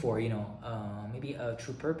looking for, you know, maybe a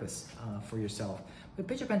true purpose for yourself. With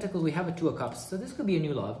Page of Pentacles, we have a Two of Cups. So this could be a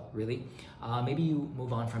new love, really. Maybe you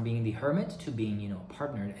move on from being the hermit to being, you know,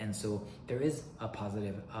 partnered. And so there is a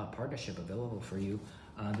positive partnership available for you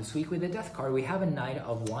this week. With the Death card, we have a Knight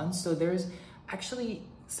of Wands. So there's actually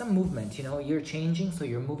some movement, you know, you're changing, so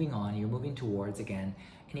you're moving on, you're moving towards, again,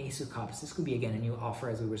 an Ace of Cups. This could be, again, a new offer,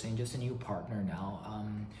 as we were saying, just a new partner now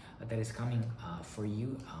that is coming for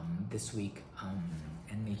you this week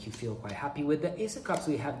and make you feel quite happy. With the Ace of Cups,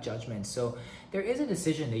 we have Judgment. So there is a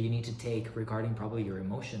decision that you need to take regarding probably your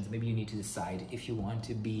emotions. Maybe you need to decide if you want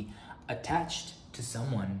to be attached to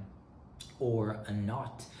someone or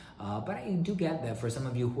not. But I do get that for some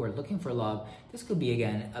of you who are looking for love, this could be,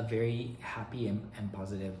 again, a very happy and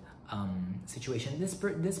positive situation.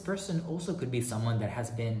 This person also could be someone that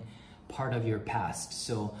has been part of your past.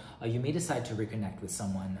 So you may decide to reconnect with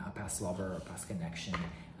someone, a past lover or past connection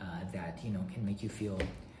that, you know, can make you feel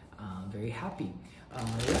very happy.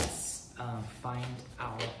 Let's find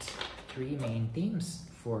out three main themes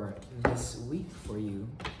for this week for you.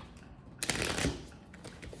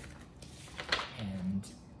 And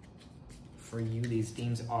for you, these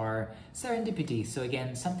themes are serendipity. So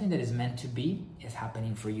again, something that is meant to be is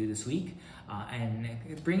happening for you this week, and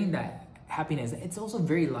bringing that happiness. It's also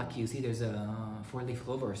very lucky. You see, there's a four-leaf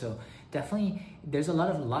clover, so definitely there's a lot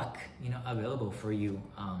of luck, you know, available for you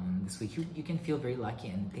this week. You can feel very lucky,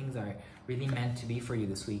 and things are really meant to be for you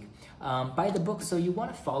this week. By the book, so you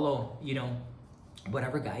want to follow, you know,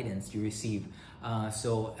 whatever guidance you receive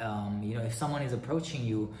You know, if someone is approaching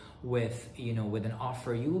you with, you know, with an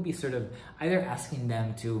offer, you will be sort of either asking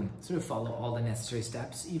them to sort of follow all the necessary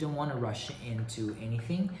steps. You don't want to rush into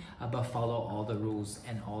anything, but follow all the rules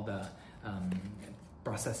and all the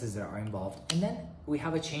processes that are involved. And then we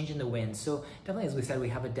have a change in the wind. So definitely, as we said, we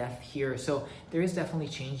have a death here. So there is definitely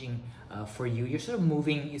changing for you. You're sort of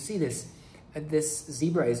moving. You see this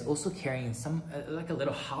zebra is also carrying some like a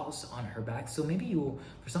little house on her back. So maybe you,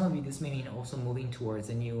 for some of you, this may mean also moving towards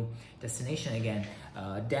a new destination again.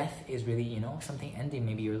 Death is really, you know, something ending.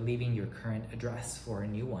 Maybe you're leaving your current address for a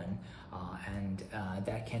new one, and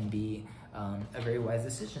that can be a very wise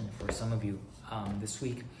decision for some of you this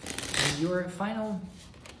week. And your final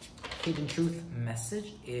hidden truth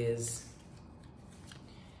message is,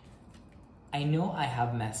 I know I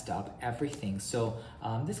have messed up everything. So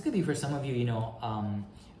this could be for some of you, you know,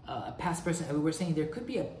 a past person. We were saying there could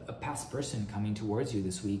be a past person coming towards you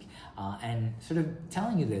this week and sort of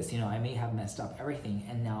telling you this, you know, I may have messed up everything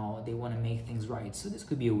and now they want to make things right. So this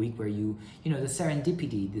could be a week where you know, the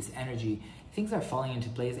serendipity, this energy, things are falling into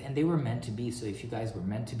place and they were meant to be. So if you guys were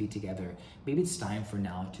meant to be together, maybe it's time for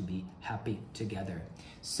now to be happy together.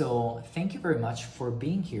 So thank you very much for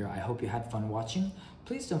being here. I hope you had fun watching.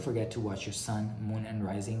 Please don't forget to watch your sun, moon, and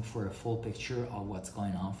rising for a full picture of what's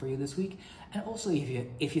going on for you this week. And also,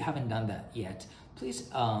 if you haven't done that yet, please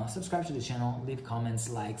subscribe to the channel, leave comments,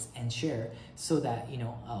 likes, and share so that, you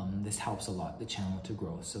know, this helps a lot the channel to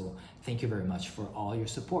grow. So thank you very much for all your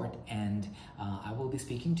support, and I will be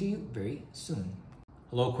speaking to you very soon.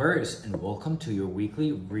 Hello Aquarius, and welcome to your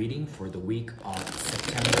weekly reading for the week of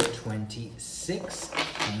September 26th.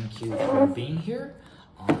 Thank you for being here.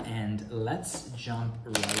 And let's jump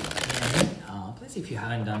right in. Please, if you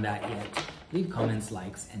haven't done that yet, leave comments,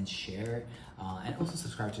 likes, and share, and also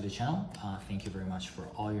subscribe to the channel. Thank you very much for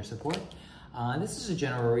all your support. This is a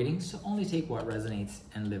general reading, so only take what resonates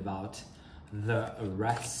and live out the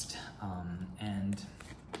rest. And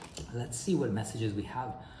let's see what messages we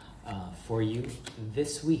have for you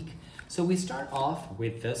this week. So we start off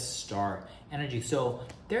with the star energy. So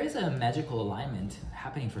there is a magical alignment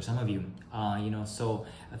happening for some of you. You know, so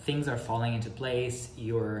things are falling into place.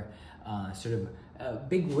 Your sort of a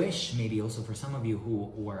big wish, maybe also for some of you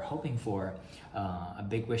who were hoping for a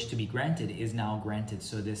big wish to be granted, is now granted.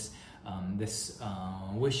 So this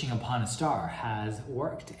wishing upon a star has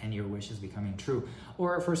worked and your wish is becoming true.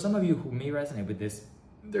 Or for some of you who may resonate with this,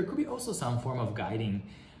 there could be also some form of guiding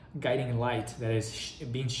light that is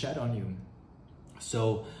being shed on you.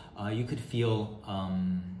 So you could feel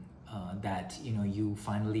that, you know, you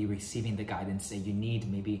finally receiving the guidance that you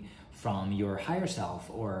need, maybe from your higher self,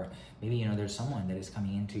 or maybe, you know, there's someone that is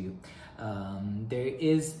coming into you. There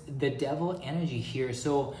is the devil energy here.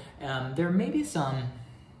 So there may be some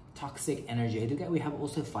toxic energy. I do get we have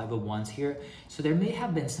also 5 of Wands here. So there may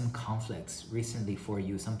have been some conflicts recently for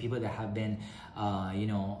you. Some people that have been, you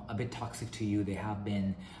know, a bit toxic to you. They have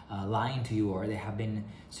been lying to you, or they have been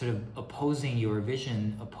sort of opposing your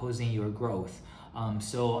vision, opposing your growth. And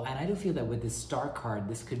I do feel that with this star card,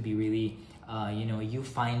 this could be really, you know, you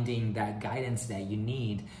finding that guidance that you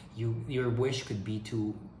need. Your wish could be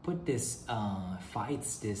to put this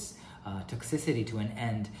fights, this toxicity to an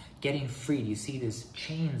end, getting freed. You see these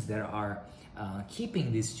chains that are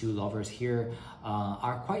keeping these two lovers here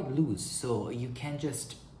are quite loose, so you can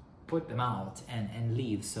just put them out and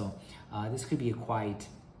leave. So this could be quite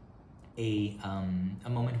a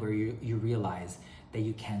moment where you realize that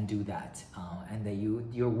you can do that, and that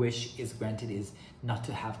your wish is granted, is not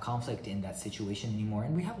to have conflict in that situation anymore.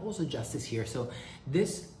 And we have also justice here. So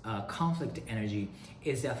this conflict energy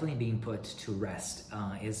is definitely being put to rest,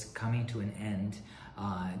 is coming to an end.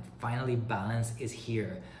 Finally, balance is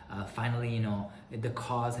here. Finally, you know, the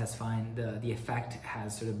cause has the effect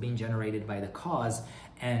has sort of been generated by the cause,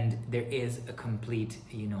 and there is a complete,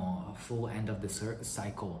 you know, full end of the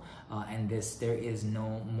cycle, and there is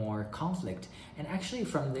no more conflict. And actually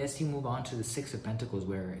from this you move on to the 6 of Pentacles,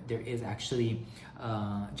 where there is actually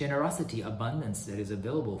generosity, abundance that is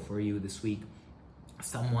available for you this week.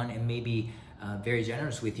 Someone, and maybe very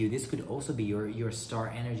generous with you. This could also be your star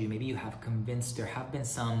energy. Maybe you have convinced, there have been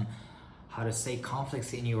some, how to say,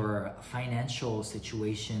 conflicts in your financial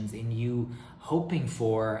situations, in you hoping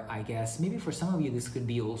for, I guess, maybe for some of you, this could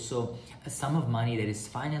be also a sum of money that is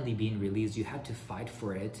finally being released. You had to fight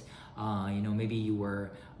for it. You know, maybe you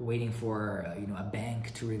were waiting for, you know, a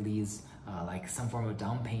bank to release like some form of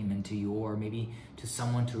down payment to you, or maybe to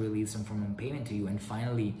someone to release some form of payment to you. And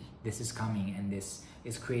finally, this is coming, and this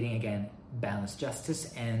is creating, again, balance,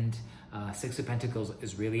 justice. And 6 of Pentacles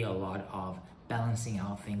is really a lot of balancing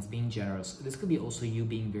out things, being generous. This could be also you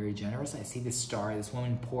being very generous. I see this star, this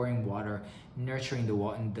woman pouring water, nurturing the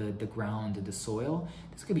water, the ground, the soil.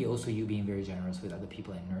 This could be also you being very generous with other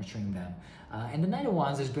people and nurturing them. And the Knight of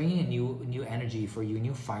Wands is bringing a new energy for you,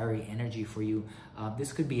 new fiery energy for you.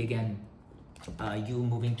 This could be again you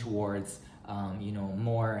moving towards you know,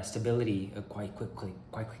 more stability quite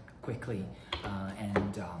quickly,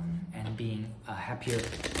 and being happier.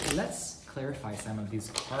 Let's clarify some of these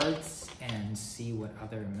cards and see what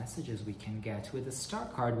other messages we can get. With the Star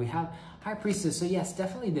card, we have High Priestess. So yes,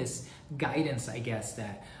 definitely this guidance, I guess,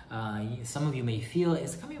 that some of you may feel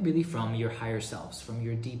is coming really from your higher selves, from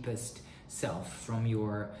your deepest self, from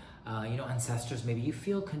your you know, ancestors. Maybe you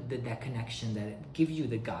feel that connection that gives you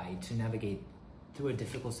the guide to navigate through a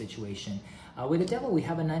difficult situation. With the Devil, we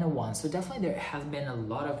have a Nine of Wands. So definitely there has been a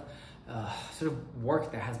lot of sort of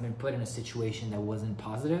work that has been put in a situation that wasn't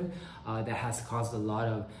positive, that has caused a lot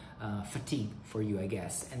of fatigue for you, I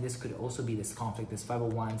guess. And this could also be this conflict, this Five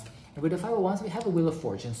of Wands. And with the Five of Wands, we have a Wheel of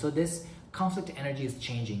Fortune. So this conflict energy is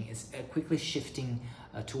changing. It's quickly shifting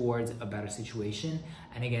towards a better situation.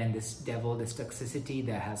 And again, this Devil, this toxicity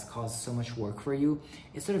that has caused so much work for you,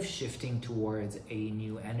 is sort of shifting towards a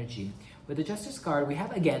new energy. With the Justice card, we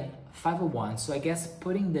have again Five of Wands. So I guess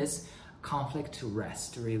putting this conflict to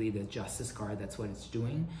rest, really, the Justice card, that's what it's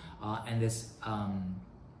doing. And this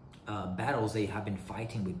battles they have been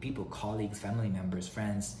fighting with people, colleagues, family members,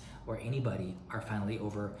 friends, or anybody are finally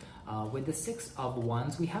over. With the Six of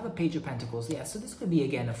Wands, we have a Page of Pentacles. Yeah, so this could be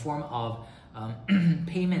again a form of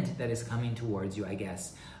payment that is coming towards you, I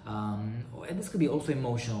guess. And this could be also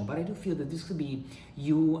emotional, but I do feel that this could be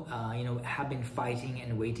you, you know, have been fighting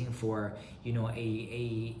and waiting for, you know,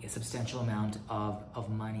 a substantial amount of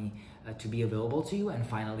money to be available to you. And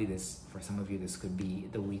finally, this, for some of you, this could be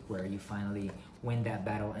the week where you finally win that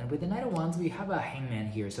battle. And with the Knight of Wands, we have a Hangman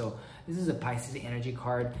here. So this is a Pisces energy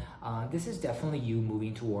card. This is definitely you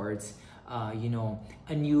moving towards, you know,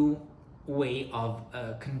 a new way of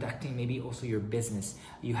conducting maybe also your business.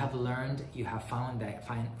 You have learned, you have found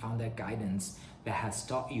that guidance that has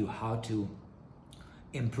taught you how to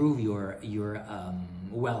improve your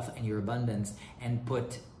wealth and your abundance and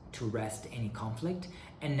put to rest any conflict.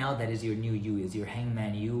 And now that is your new you, is your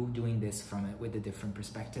Hangman, you doing this from it with a different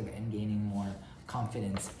perspective and gaining more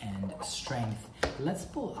confidence and strength. Let's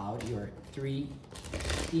pull out your 3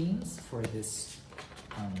 themes for this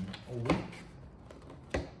week.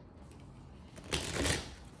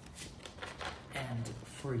 And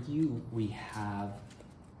for you, we have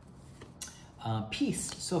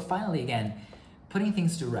peace. So finally, again, putting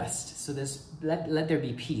things to rest. So this, let there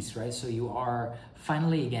be peace, right? So you are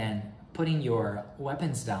finally, again, putting your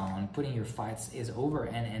weapons down, putting your fights is over,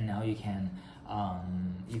 and now you can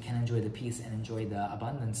enjoy the peace and enjoy the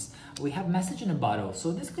abundance. We have Message in a Bottle.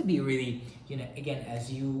 So this could be really, you know, again,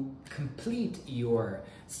 as you complete your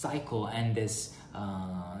cycle and this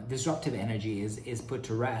disruptive energy is put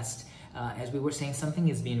to rest. As we were saying, something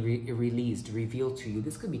is being released, revealed to you.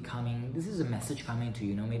 This could be coming, this is a message coming to you.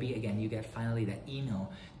 You know, maybe again, you get finally that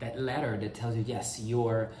email, that letter that tells you, yes,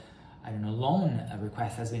 your, I don't know, loan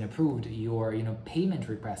request has been approved. Your, you know, payment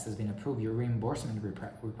request has been approved. Your reimbursement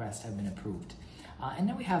request have been approved. And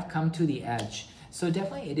then we have Come to the Edge. So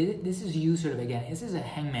definitely, this is you sort of, again, this is a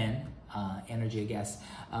Hangman energy, I guess.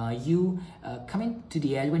 You coming to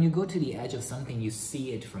the edge. When you go to the edge of something, you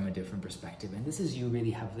see it from a different perspective. And this is you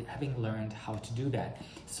really having learned how to do that,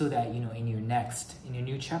 so that, you know, in your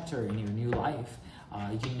new chapter, in your new life,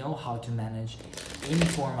 you know how to manage any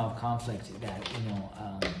form of conflict that, you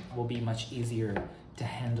know, will be much easier to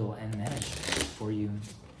handle and manage for you.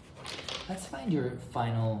 Let's find your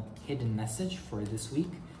final hidden message for this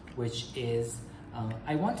week, which is,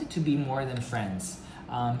 I want it to be more than friends.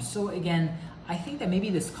 So again, I think that maybe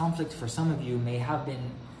this conflict for some of you may have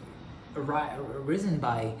been arisen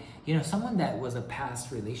by, you know, someone that was a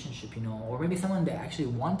past relationship, you know, or maybe someone that actually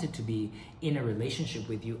wanted to be in a relationship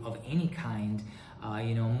with you of any kind,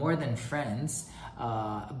 you know, more than friends,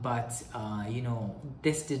 but you know,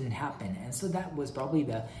 this didn't happen. And so that was probably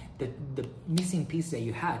the missing piece that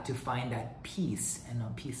you had to find that peace and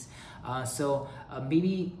not peace. So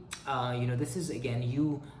maybe, you know, this is again,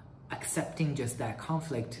 you accepting just that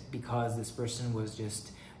conflict because this person was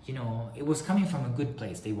just, you know, it was coming from a good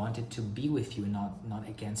place. They wanted to be with you, not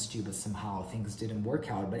against you, but somehow things didn't work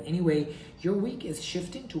out. But anyway, your week is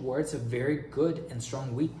shifting towards a very good and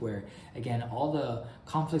strong week where, again, all the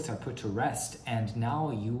conflicts are put to rest, and now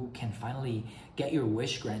you can finally get your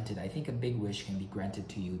wish granted. I think a big wish can be granted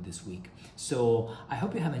to you this week. So I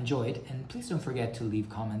hope you have enjoyed, and please don't forget to leave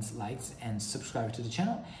comments, likes, and subscribe to the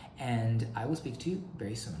channel, and I will speak to you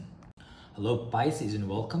very soon. Hello Pisces, and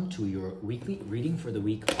welcome to your weekly reading for the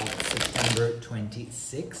week of September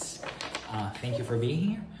 26th. Thank you for being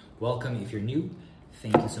here. Welcome if you're new.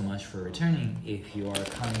 Thank you so much for returning if you are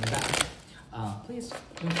coming back. Please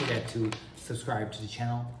don't forget to subscribe to the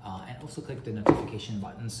channel and also click the notification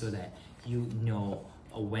button so that you know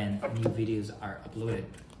when new videos are uploaded.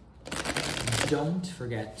 Don't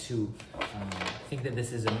forget to think that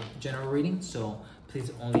this is a general reading, so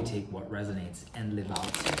please only take what resonates and leave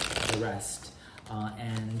out the rest.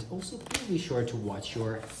 And also please be sure to watch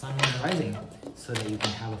your sun, moon, and rising so that you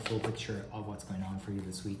can have a full picture of what's going on for you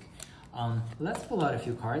this week. Let's pull out a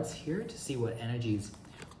few cards here to see what energies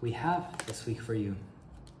we have this week for you.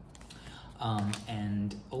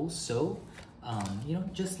 And also,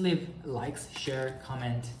 just leave likes, share,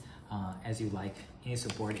 comment as you like. Any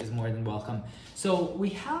support is more than welcome. So we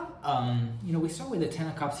have, we start with the 10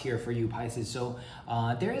 of Cups here for you, Pisces. So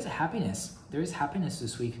there is a happiness. There is happiness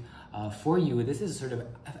this week for you. This is sort of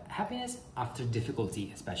happiness after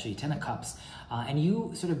difficulty, especially 10 of Cups. And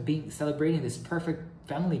you sort of celebrating this perfect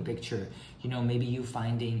family picture. Maybe you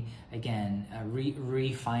finding, again,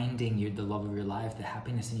 re-finding the love of your life, the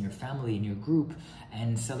happiness in your family, in your group,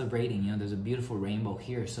 and celebrating. There's a beautiful rainbow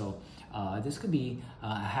here. So this could be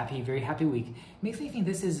a very happy week. Makes me think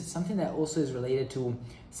this is something that also is related to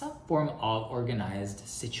some form of organized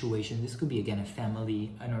situation. This could be, again, a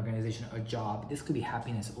family, an organization, a job. This could be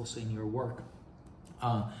happiness also in your work.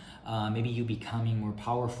 Maybe you becoming more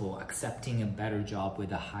powerful, accepting a better job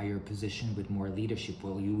with a higher position, with more leadership.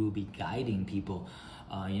 Well, you will be guiding people,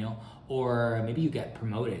 or maybe you get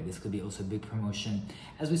promoted. This could be also a big promotion.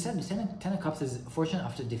 As we said, the 10 of Cups is fortune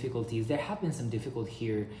after difficulties. There have been some difficult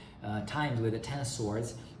here times with the 10 of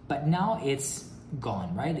Swords, but now it's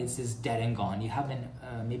gone, right? It's just dead and gone. You have been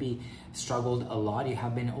maybe struggled a lot. You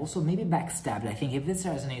have been also maybe backstabbed. I think if this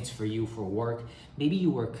resonates for you for work, maybe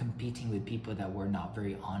you were competing with people that were not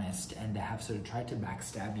very honest and that have sort of tried to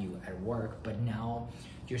backstab you at work, but now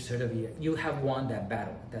you're you have won that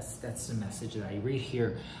battle. That's the message that I read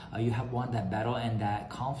here. You have won that battle, and that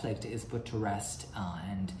conflict is put to rest,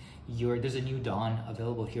 and there's a new dawn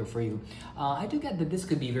available here for you. I do get that this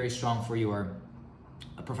could be very strong for your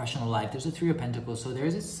professional life. There's a 3 of Pentacles, so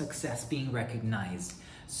there's a success being recognized.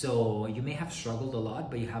 So you may have struggled a lot,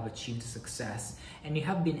 but you have achieved success, and you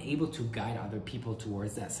have been able to guide other people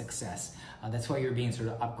towards that success. That's why you're being sort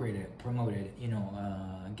of upgraded, promoted,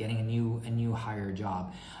 getting a new higher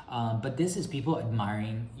job. But this is people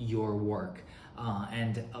admiring your work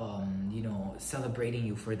and celebrating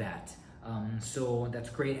you for that. So that's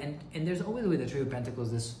great. And there's always with the 3 of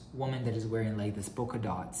Pentacles this woman that is wearing like this polka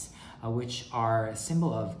dots, which are a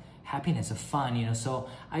symbol of happiness, of fun, so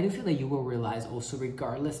I do feel that you will realize also,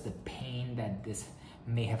 regardless the pain that this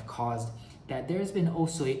may have caused, that there's been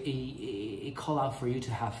also a call out for you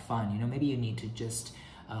to have fun. Maybe you need to just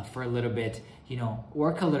for a little bit,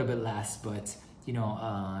 work a little bit less, but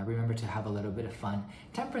remember to have a little bit of fun.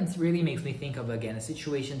 Temperance really makes me think of, again, a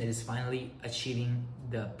situation that is finally achieving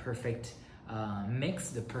the perfect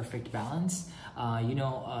mix, the perfect balance.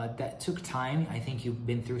 That took time. I think you've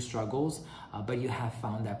been through struggles, but you have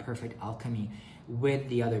found that perfect alchemy with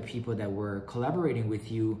the other people that were collaborating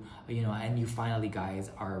with you, and you finally guys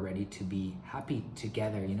are ready to be happy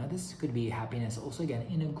together. This could be happiness also, again,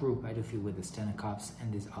 in a group. I do feel with this 10 of Cups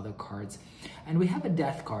and these other cards. And we have a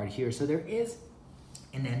Death card here, so there is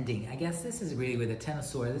an ending. I guess this is really with the 10 of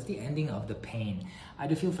Swords. It's the ending of the pain. I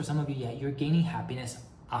do feel for some of you, you're gaining happiness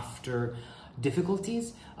after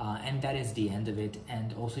difficulties, and that is the end of it.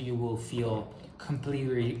 And also you will feel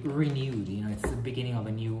completely renewed. It's the beginning of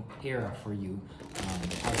a new era for you.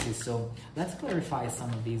 So let's clarify some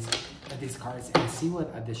of these cards and see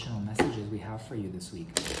what additional messages we have for you this week.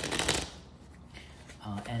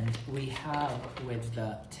 And we have with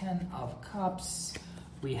the 10 of Cups,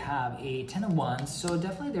 we have a 10 of Wands. So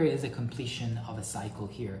definitely there is a completion of a cycle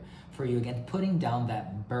here for you. Again, putting down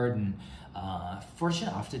that burden, fortune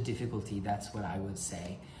after difficulty. That's what I would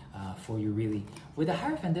say for you, really. With the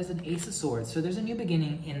Hierophant, there's an Ace of Swords. So there's a new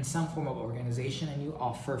beginning in some form of organization, a new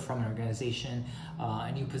offer from an organization,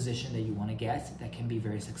 a new position that you want to get that can be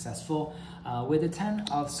very successful. With the 10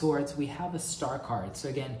 of Swords, we have a Star card. So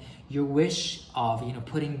again, your wish of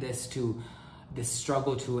putting this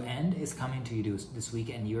struggle to end is coming to you this week,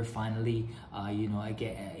 and you're finally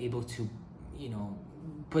able to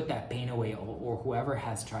put that pain away, or whoever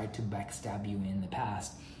has tried to backstab you in the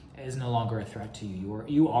past is no longer a threat to you.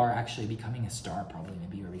 You are actually becoming a star, probably.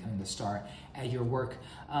 Maybe you're becoming the star at your work.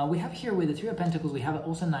 We have here with the 3 of Pentacles, we have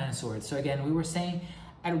also 9 of Swords. So again, we were saying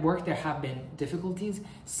at work there have been difficulties,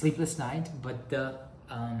 sleepless night, but the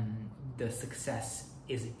success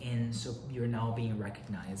is in, so you're now being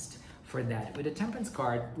recognized for that. With the Temperance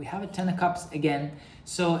card, we have a Ten of Cups again.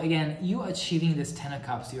 So again, you achieving this Ten of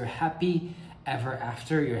Cups, you're happy ever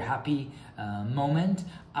after, your happy moment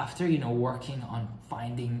after, you know, working on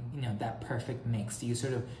finding, you know, that perfect mix. You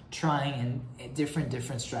sort of trying in a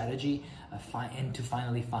different strategy and to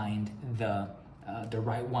finally find the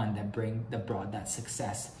right one that brought that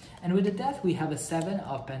success. And with the Death, we have a Seven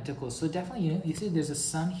of Pentacles. So definitely, you know, you see there's a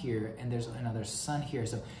sun here and there's another sun here.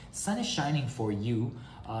 So sun is shining for you.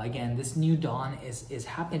 Again, this new dawn is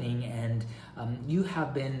happening, and you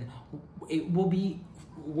have been, it will be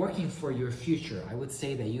working for your future. I would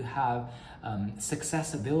say that you have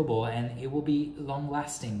success available, and it will be long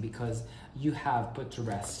lasting because you have put to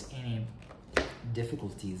rest any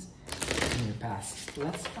difficulties in your past.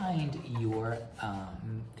 Let's find your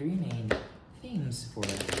three main themes for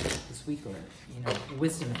this week, or, you know,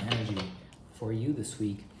 wisdom energy for you this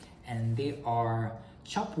week. And they are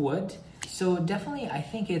chop wood. So definitely, I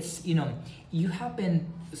think it's, you know, you have been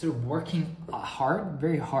sort of working hard,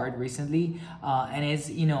 very hard recently, and it's,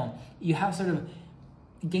 you know, you have sort of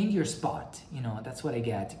gained your spot, you know, that's what I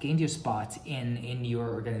get, gained your spot in your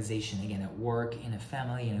organization, again, at work, in a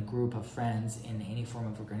family, in a group of friends, in any form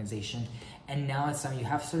of organization. And now it's time you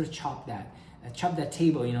have sort of chopped that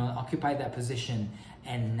table, you know, occupied that position,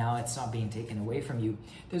 and now it's not being taken away from you.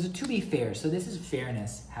 There's a to be fair. So this is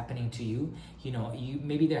fairness happening to you. You know,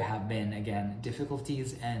 maybe there have been, again,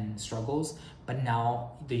 difficulties and struggles, but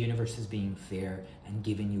now the universe is being fair and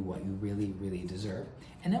giving you what you really, really deserve.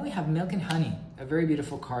 And then we have Milk and Honey, a very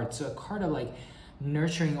beautiful card. So a card of like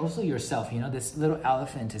nurturing also yourself. You know, this little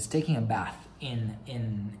elephant is taking a bath in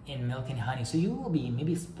milk and honey. So you will be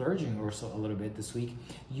maybe splurging also a little bit this week.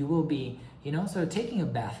 You will be, you know, sort of taking a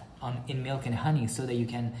bath in milk and honey, so that you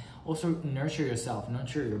can also nurture yourself,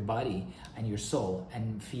 nurture your body and your soul,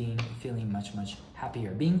 and feeling much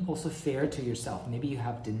happier. Being also fair to yourself. Maybe you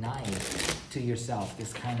have denied to yourself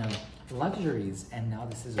this kind of luxuries, and now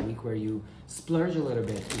this is a week where you splurge a little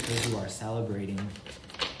bit because you are celebrating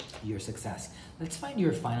your success. Let's find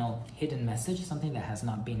your final hidden message, something that has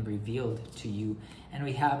not been revealed to you. And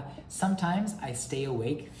we have, sometimes I stay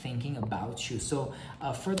awake thinking about you. So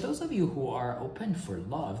for those of you who are open for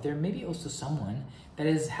love, there may be also someone that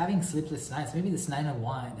is having sleepless nights. Maybe this Nine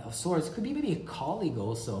of Swords could be maybe a colleague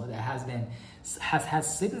also that has had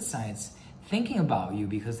sleepless nights thinking about you,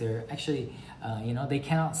 because they're actually, you know, they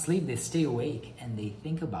cannot sleep. They stay awake and they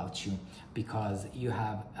think about you because you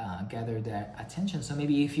have gathered their attention. So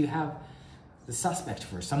maybe if you have the suspect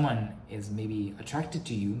for someone is maybe attracted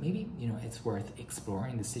to you, maybe, you know, it's worth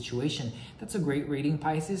exploring the situation. That's a great reading,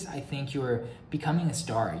 Pisces. I think you're becoming a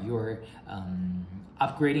star. You're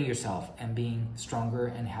upgrading yourself and being stronger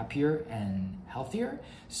and happier and healthier.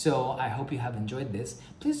 So I hope you have enjoyed this.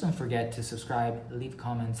 Please don't forget to subscribe, leave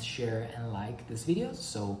comments, share, and like this video,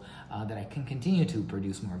 so that I can continue to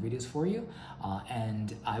produce more videos for you.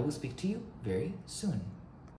 And I will speak to you very soon.